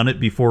I've done it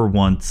before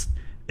once.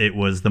 it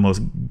was the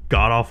most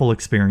god awful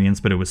experience,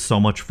 but it was so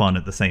much fun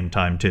at the same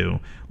time too.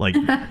 Like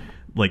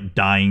like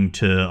dying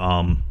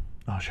to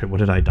oh shit, what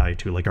did I die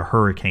to? Like a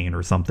hurricane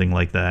or something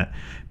like that,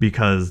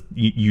 because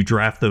you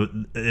draft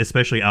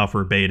especially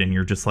Alpha Beta, and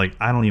you're just like,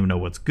 I don't even know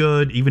what's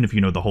good. Even if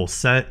you know the whole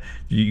set,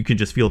 you can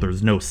just feel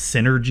there's no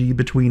synergy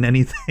between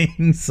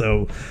anything.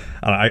 So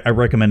I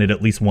recommend it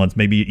at least once,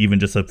 maybe even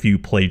just a few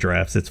play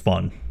drafts. It's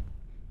fun.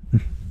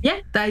 Yeah,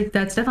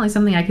 that's definitely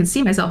something I could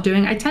see myself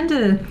doing. I tend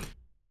to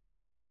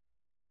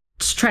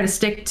try to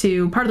stick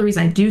to, part of the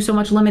reason I do so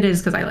much limited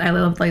is because I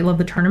love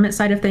the tournament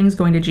side of things,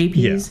 going to GPs.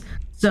 Yeah.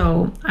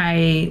 So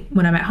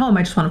when I'm at home,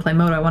 I just want to play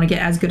Moto. I want to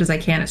get as good as I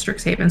can at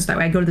Strixhaven, so that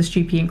way I go to this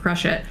GP and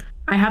crush it.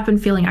 I have been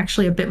feeling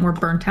actually a bit more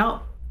burnt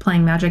out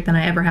playing Magic than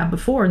I ever have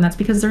before, and that's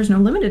because there's no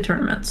limited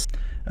tournaments.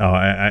 Oh,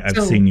 I've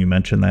seen you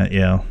mention that,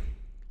 yeah.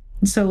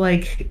 So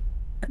like,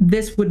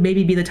 this would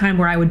maybe be the time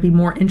where I would be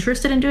more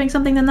interested in doing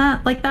something than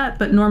that, like that.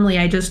 But normally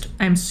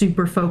I'm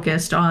super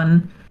focused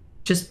on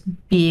just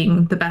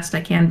being the best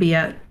I can be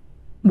at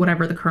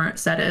whatever the current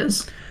set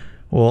is.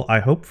 Well, I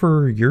hope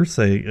for your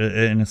sake,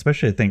 and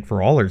especially I think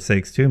for all our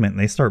sakes too, man,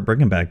 they start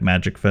bringing back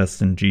Magic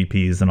Fest and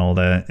GPs and all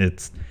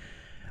that.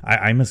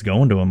 I miss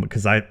going to them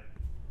because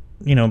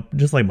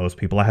just like most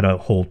people, I had a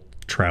whole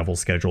travel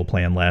schedule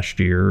planned last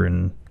year,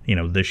 and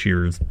this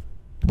year's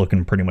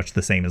looking pretty much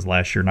the same as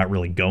last year, not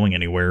really going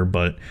anywhere,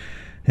 but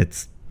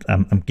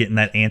I'm getting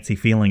that antsy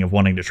feeling of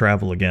wanting to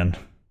travel again.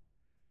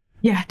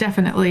 Yeah,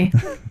 definitely.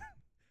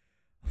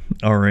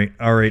 All right,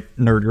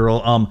 Nerd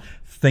Girl.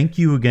 Thank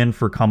you again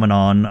for coming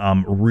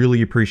on.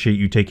 Really appreciate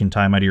you taking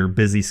time out of your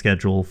busy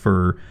schedule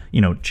for,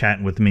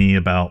 chatting with me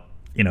about,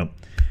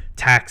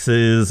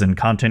 taxes and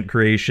content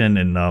creation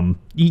and, a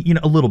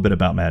little bit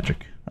about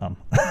Magic.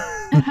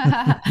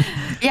 Yeah,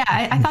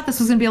 I thought this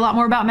was going to be a lot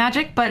more about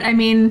Magic, but I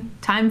mean,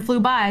 time flew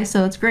by,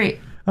 so it's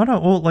great. Oh no,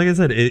 well, like I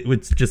said,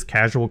 it's just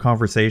casual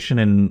conversation,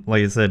 and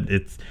like I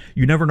said,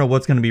 you never know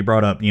what's going to be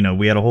brought up.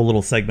 We had a whole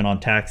little segment on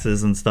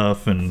taxes and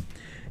stuff, and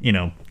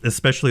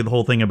especially the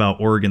whole thing about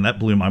Oregon, that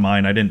blew my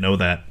mind. I didn't know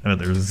that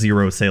there's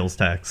 0 sales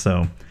tax.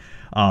 So,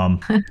 all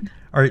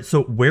right.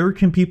 So where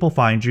can people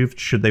find you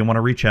should they want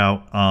to reach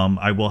out?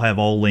 I will have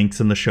all links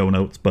in the show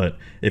notes, but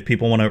if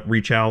people want to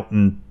reach out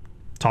and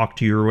talk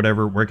to you or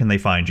whatever, where can they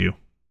find you?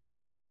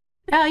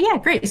 Yeah,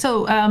 great.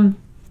 So,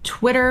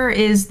 Twitter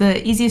is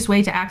the easiest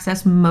way to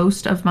access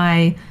most of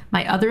my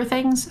other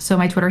things. So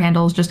my Twitter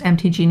handle is just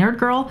MTG Nerd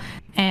Girl,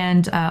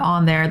 and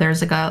on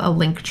there's like a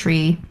link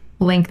tree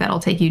link that'll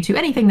take you to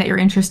anything that you're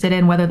interested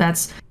in, whether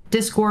that's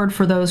Discord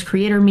for those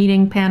creator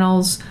meeting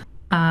panels.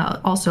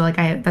 Also,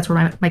 that's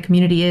where my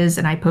community is,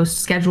 and I post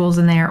schedules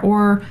in there,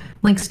 or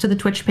links to the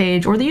Twitch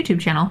page or the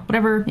YouTube channel,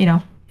 whatever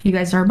you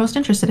guys are most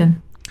interested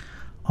in.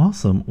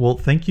 Awesome. Well,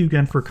 thank you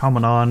again for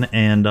coming on,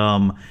 and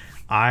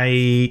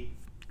I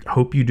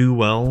hope you do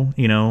well.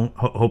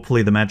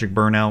 Hopefully the Magic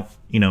burnout,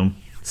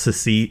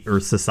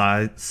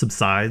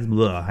 subsides.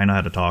 Blah, I know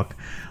how to talk.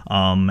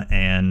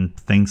 And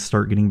things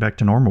start getting back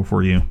to normal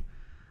for you.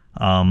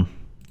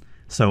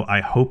 So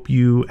I hope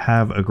you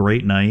have a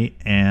great night,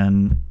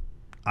 and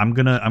I'm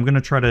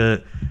gonna try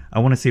to. I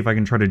want to see if I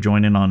can try to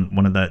join in on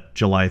one of that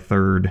July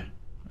 3rd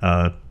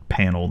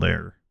panel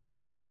there,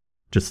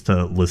 just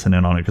to listen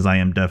in on it, because I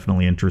am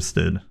definitely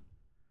interested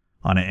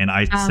on it, and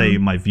I'd say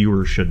my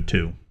viewers should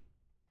too.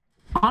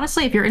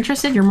 Honestly, if you're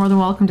interested, you're more than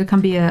welcome to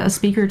come be a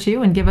speaker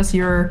too and give us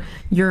your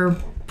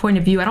point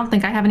of view. I don't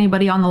think I have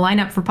anybody on the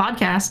lineup for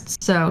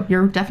podcasts, so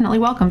you're definitely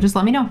welcome. Just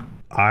let me know.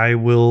 I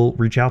will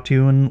reach out to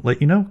you and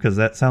let you know, because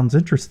that sounds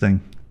interesting.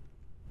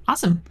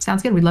 Awesome.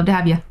 Sounds good. We'd love to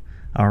have you.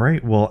 All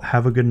right. Well,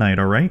 have a good night.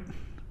 All right.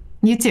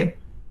 You too.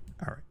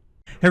 All right.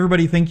 Hey,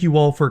 everybody. Thank you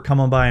all for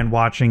coming by and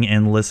watching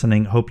and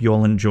listening. Hope you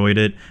all enjoyed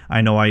it.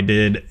 I know I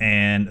did.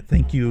 And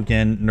thank you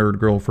again, Nerd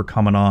Girl, for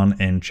coming on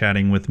and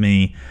chatting with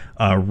me.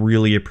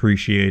 Really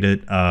appreciate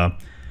it.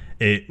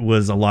 It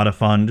was a lot of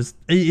fun.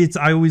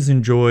 I always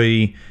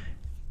enjoy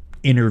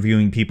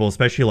interviewing people,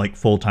 especially like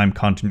full-time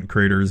content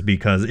creators,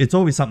 because it's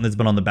always something that's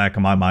been on the back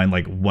of my mind,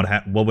 like what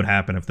would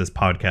happen if this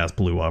podcast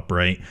blew up,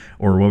 right?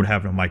 Or what would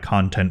happen if my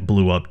content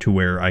blew up to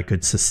where I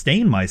could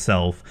sustain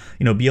myself,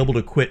 be able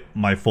to quit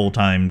my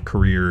full-time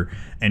career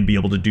and be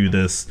able to do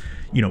this.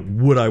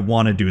 Would I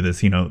want to do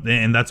this?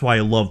 And that's why I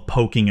love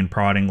poking and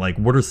prodding, like,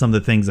 what are some of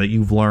the things that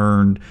you've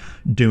learned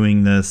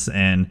doing this?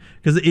 And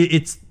because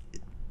it's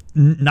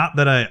not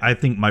that I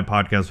think my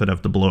podcast would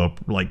have to blow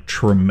up like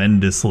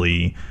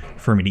tremendously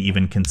for me to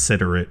even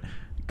consider it,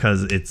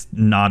 because it's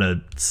not a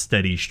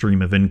steady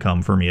stream of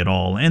income for me at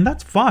all. And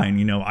that's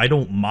fine. I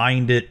don't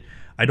mind it.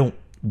 I don't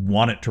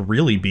want it to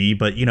really be,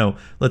 but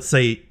let's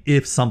say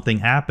if something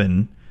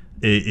happened,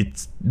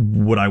 it's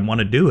would I want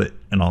to do it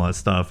and all that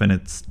stuff. And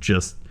it's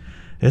just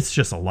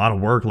a lot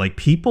of work. Like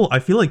I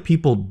feel like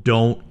people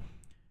don't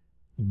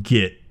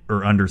get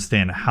or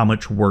understand how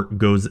much work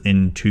goes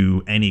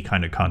into any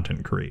kind of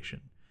content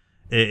creation.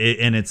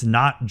 And it's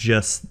not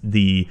just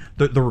the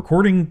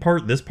recording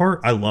part. This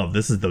part I love.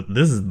 This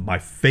is my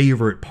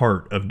favorite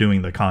part of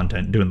doing the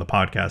content, doing the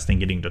podcasting,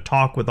 getting to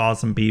talk with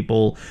awesome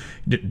people,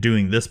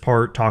 doing this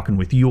part, talking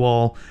with you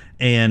all,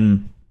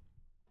 and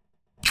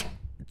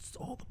it's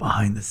all the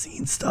behind the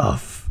scenes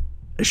stuff.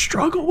 I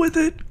struggle with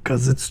it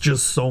because it's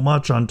just so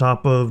much on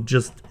top of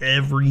just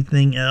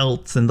everything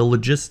else and the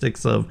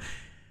logistics of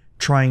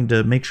trying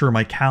to make sure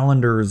my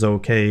calendar is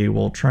okay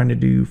while trying to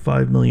do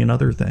 5 million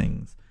other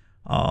things.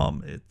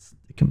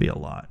 It can be a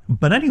lot.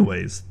 But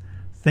anyways,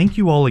 thank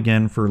you all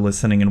again for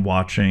listening and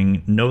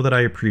watching. Know that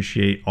I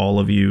appreciate all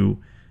of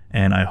you,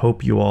 and I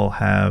hope you all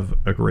have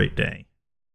a great day.